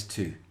be nice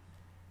too.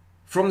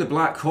 From the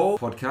Black Hole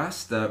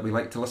podcast that we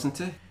like to listen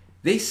to,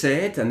 they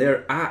said, and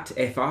they're at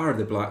FR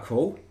the Black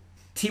Hole,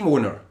 team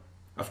owner.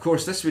 Of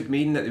course, this would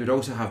mean that they would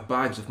also have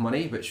bags of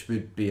money, which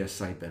would be a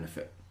side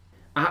benefit.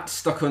 At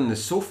Stuck on the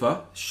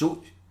Sofa,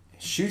 Shoe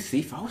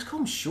Thief, I always call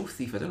him Show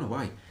Thief, I don't know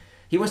why.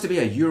 He wants to be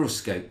a Euro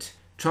scout,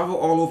 travel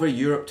all over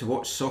Europe to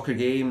watch soccer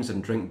games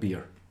and drink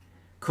beer.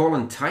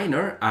 Colin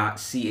Tyner at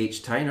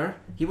CH Tyner,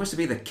 he wants to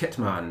be the kit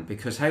man,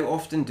 because how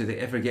often do they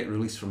ever get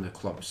released from their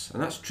clubs?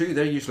 And that's true,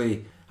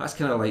 that's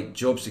kind of like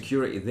job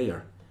security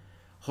there.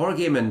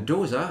 Jorge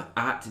Mendoza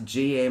at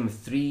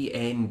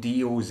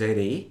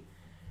JM3NDOZA,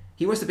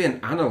 he wants to be an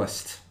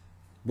analyst.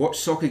 Watch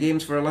soccer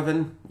games for a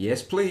living?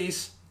 Yes,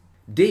 please.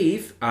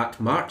 Dave at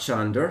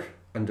Marchander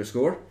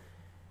 _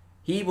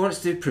 he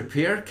wants to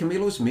prepare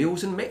Camilo's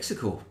meals in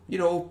Mexico. You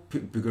know,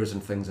 put boogers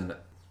and things in it.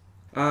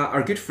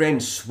 Our good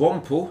friend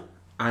Swampo,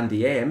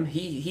 Andy M,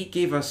 he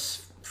gave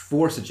us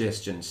 4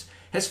 suggestions.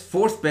 His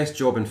 4th best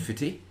job in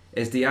footy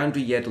is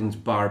DeAndre Yedlin's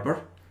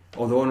barber.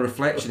 Although on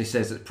reflection he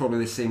says it's probably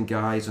the same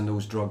guys on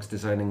those drugs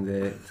designing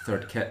the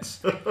third kits.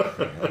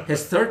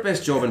 His 3rd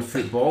best job in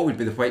football would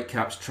be the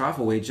Whitecaps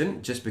travel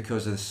agent, just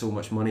because there's so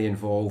much money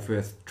involved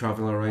with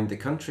travelling around the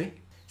country.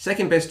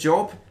 2nd best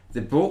job,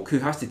 the bloke who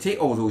has to take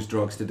all those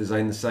drugs to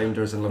design the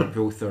Sounders and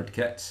Liverpool third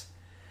kits.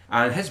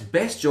 And his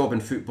best job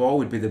in football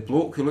would be the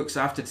bloke who looks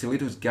after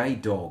Toledo's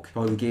guide dog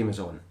while the game is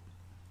on.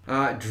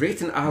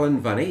 Drayton Allen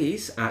Van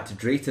Ays at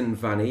Drayton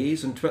Van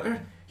Ays on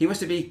Twitter. He wants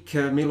to be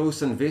Camilo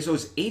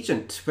Sanvezo's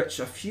agent, which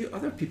a few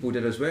other people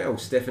did as well.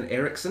 Stefan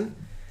Eriksson.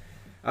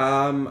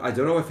 I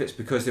don't know if it's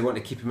because they want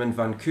to keep him in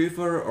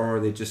Vancouver or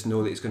they just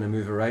know that he's going to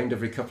move around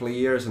every couple of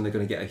years and they're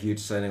going to get a huge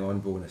signing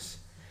on bonus.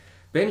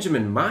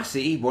 Benjamin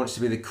Massey wants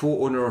to be the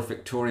co-owner of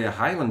Victoria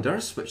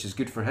Highlanders, which is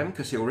good for him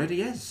because he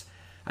already is.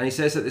 And he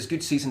says that there's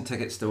good season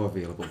tickets still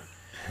available.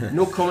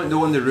 No comment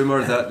though on the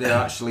rumour that they're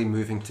actually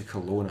moving to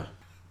Kelowna.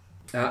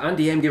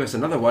 Andy M gave us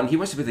another one. He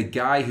wants to be the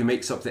guy who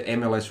makes up the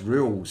MLS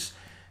rules,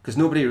 because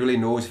nobody really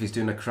knows if he's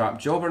doing a crap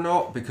job or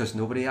not, because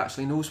nobody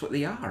actually knows what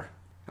they are.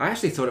 I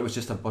actually thought it was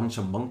just a bunch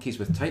of monkeys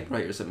with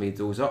typewriters that made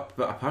those up,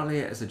 but apparently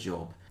it is a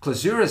job.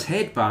 Clausura's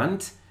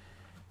headband,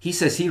 he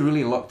says he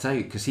really lucked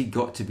out because he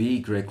got to be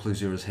Greg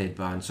Clausura's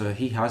headband, so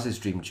he has his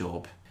dream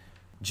job.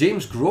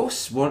 James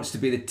Gross wants to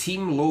be the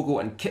team logo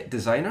and kit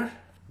designer,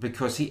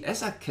 because he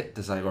is a kit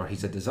designer, or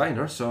he's a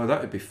designer, so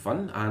that would be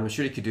fun, and I'm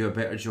sure he could do a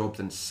better job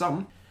than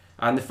some.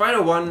 And the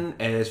final one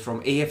is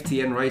from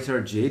AFTN writer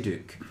Jay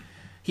Duke.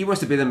 He wants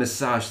to be the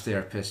massage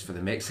therapist for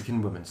the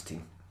Mexican women's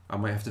team. I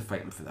might have to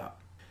fight him for that.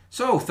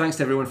 So, thanks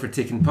to everyone for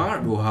taking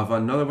part. We'll have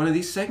another one of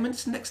these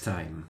segments next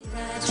time.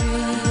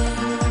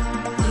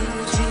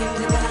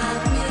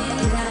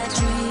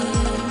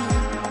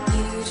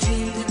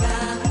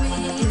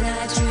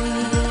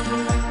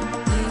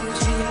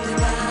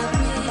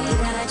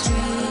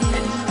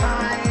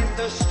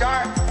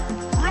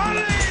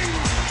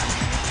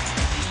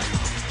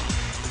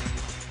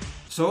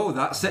 So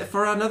that's it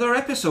for another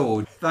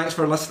episode. Thanks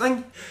for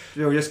listening.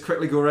 We'll just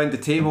quickly go around the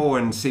table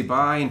and say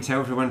bye and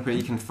tell everyone where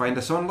you can find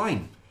us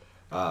online.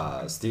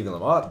 Stephen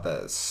Lamont,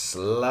 the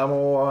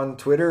Slamo on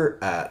Twitter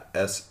at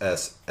SSSLAMO.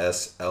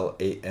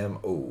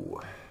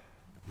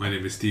 My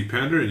name is Steve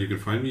Pander, and you can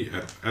find me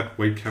at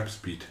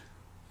WhiteCapsBeat.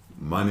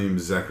 My name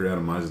is Zachary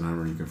Adam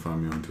Eisenheimer. You can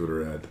find me on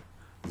Twitter at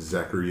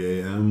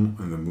ZacharyAM,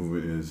 and the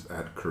movement is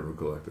at Curva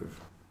Collective.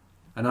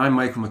 And I'm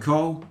Michael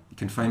McCall. You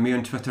can find me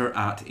on Twitter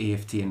at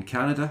AFTN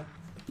Canada.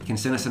 You can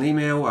send us an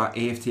email at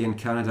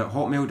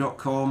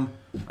aftncanada@hotmail.com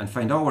and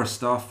find all our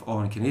stuff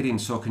on Canadian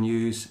Soccer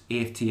News,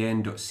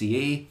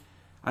 aftn.ca,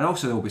 and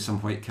also there will be some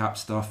Whitecap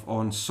stuff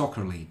on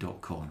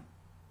soccerly.com.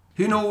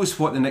 Who knows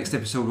what the next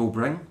episode will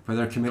bring,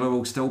 whether Camilla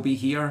will still be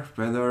here,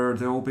 whether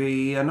there will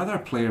be another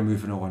player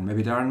moving on,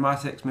 maybe Darren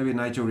Mattocks, maybe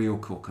Nigel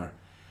Reo-Coker.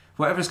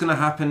 Whatever's going to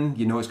happen,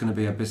 you know it's going to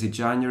be a busy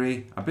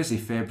January, a busy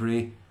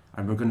February,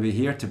 and we're going to be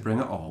here to bring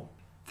it all.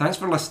 Thanks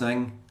for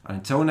listening, and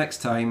until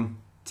next time,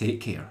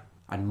 take care.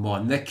 And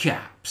mon the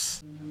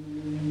Caps.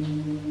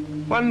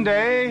 One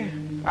day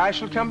I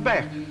shall come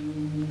back.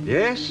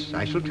 Yes,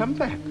 I shall come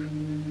back.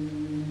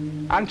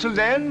 Until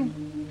then,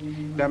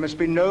 there must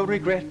be no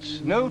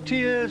regrets, no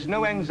tears,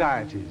 no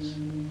anxieties.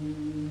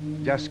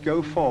 Just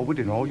go forward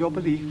in all your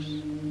beliefs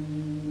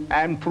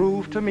and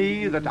prove to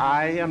me that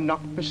I am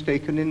not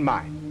mistaken in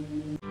mine.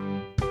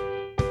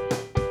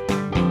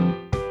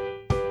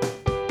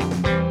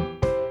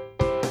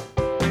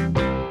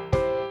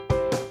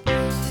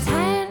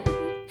 10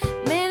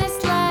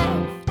 minutes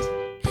left.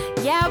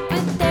 Yeah,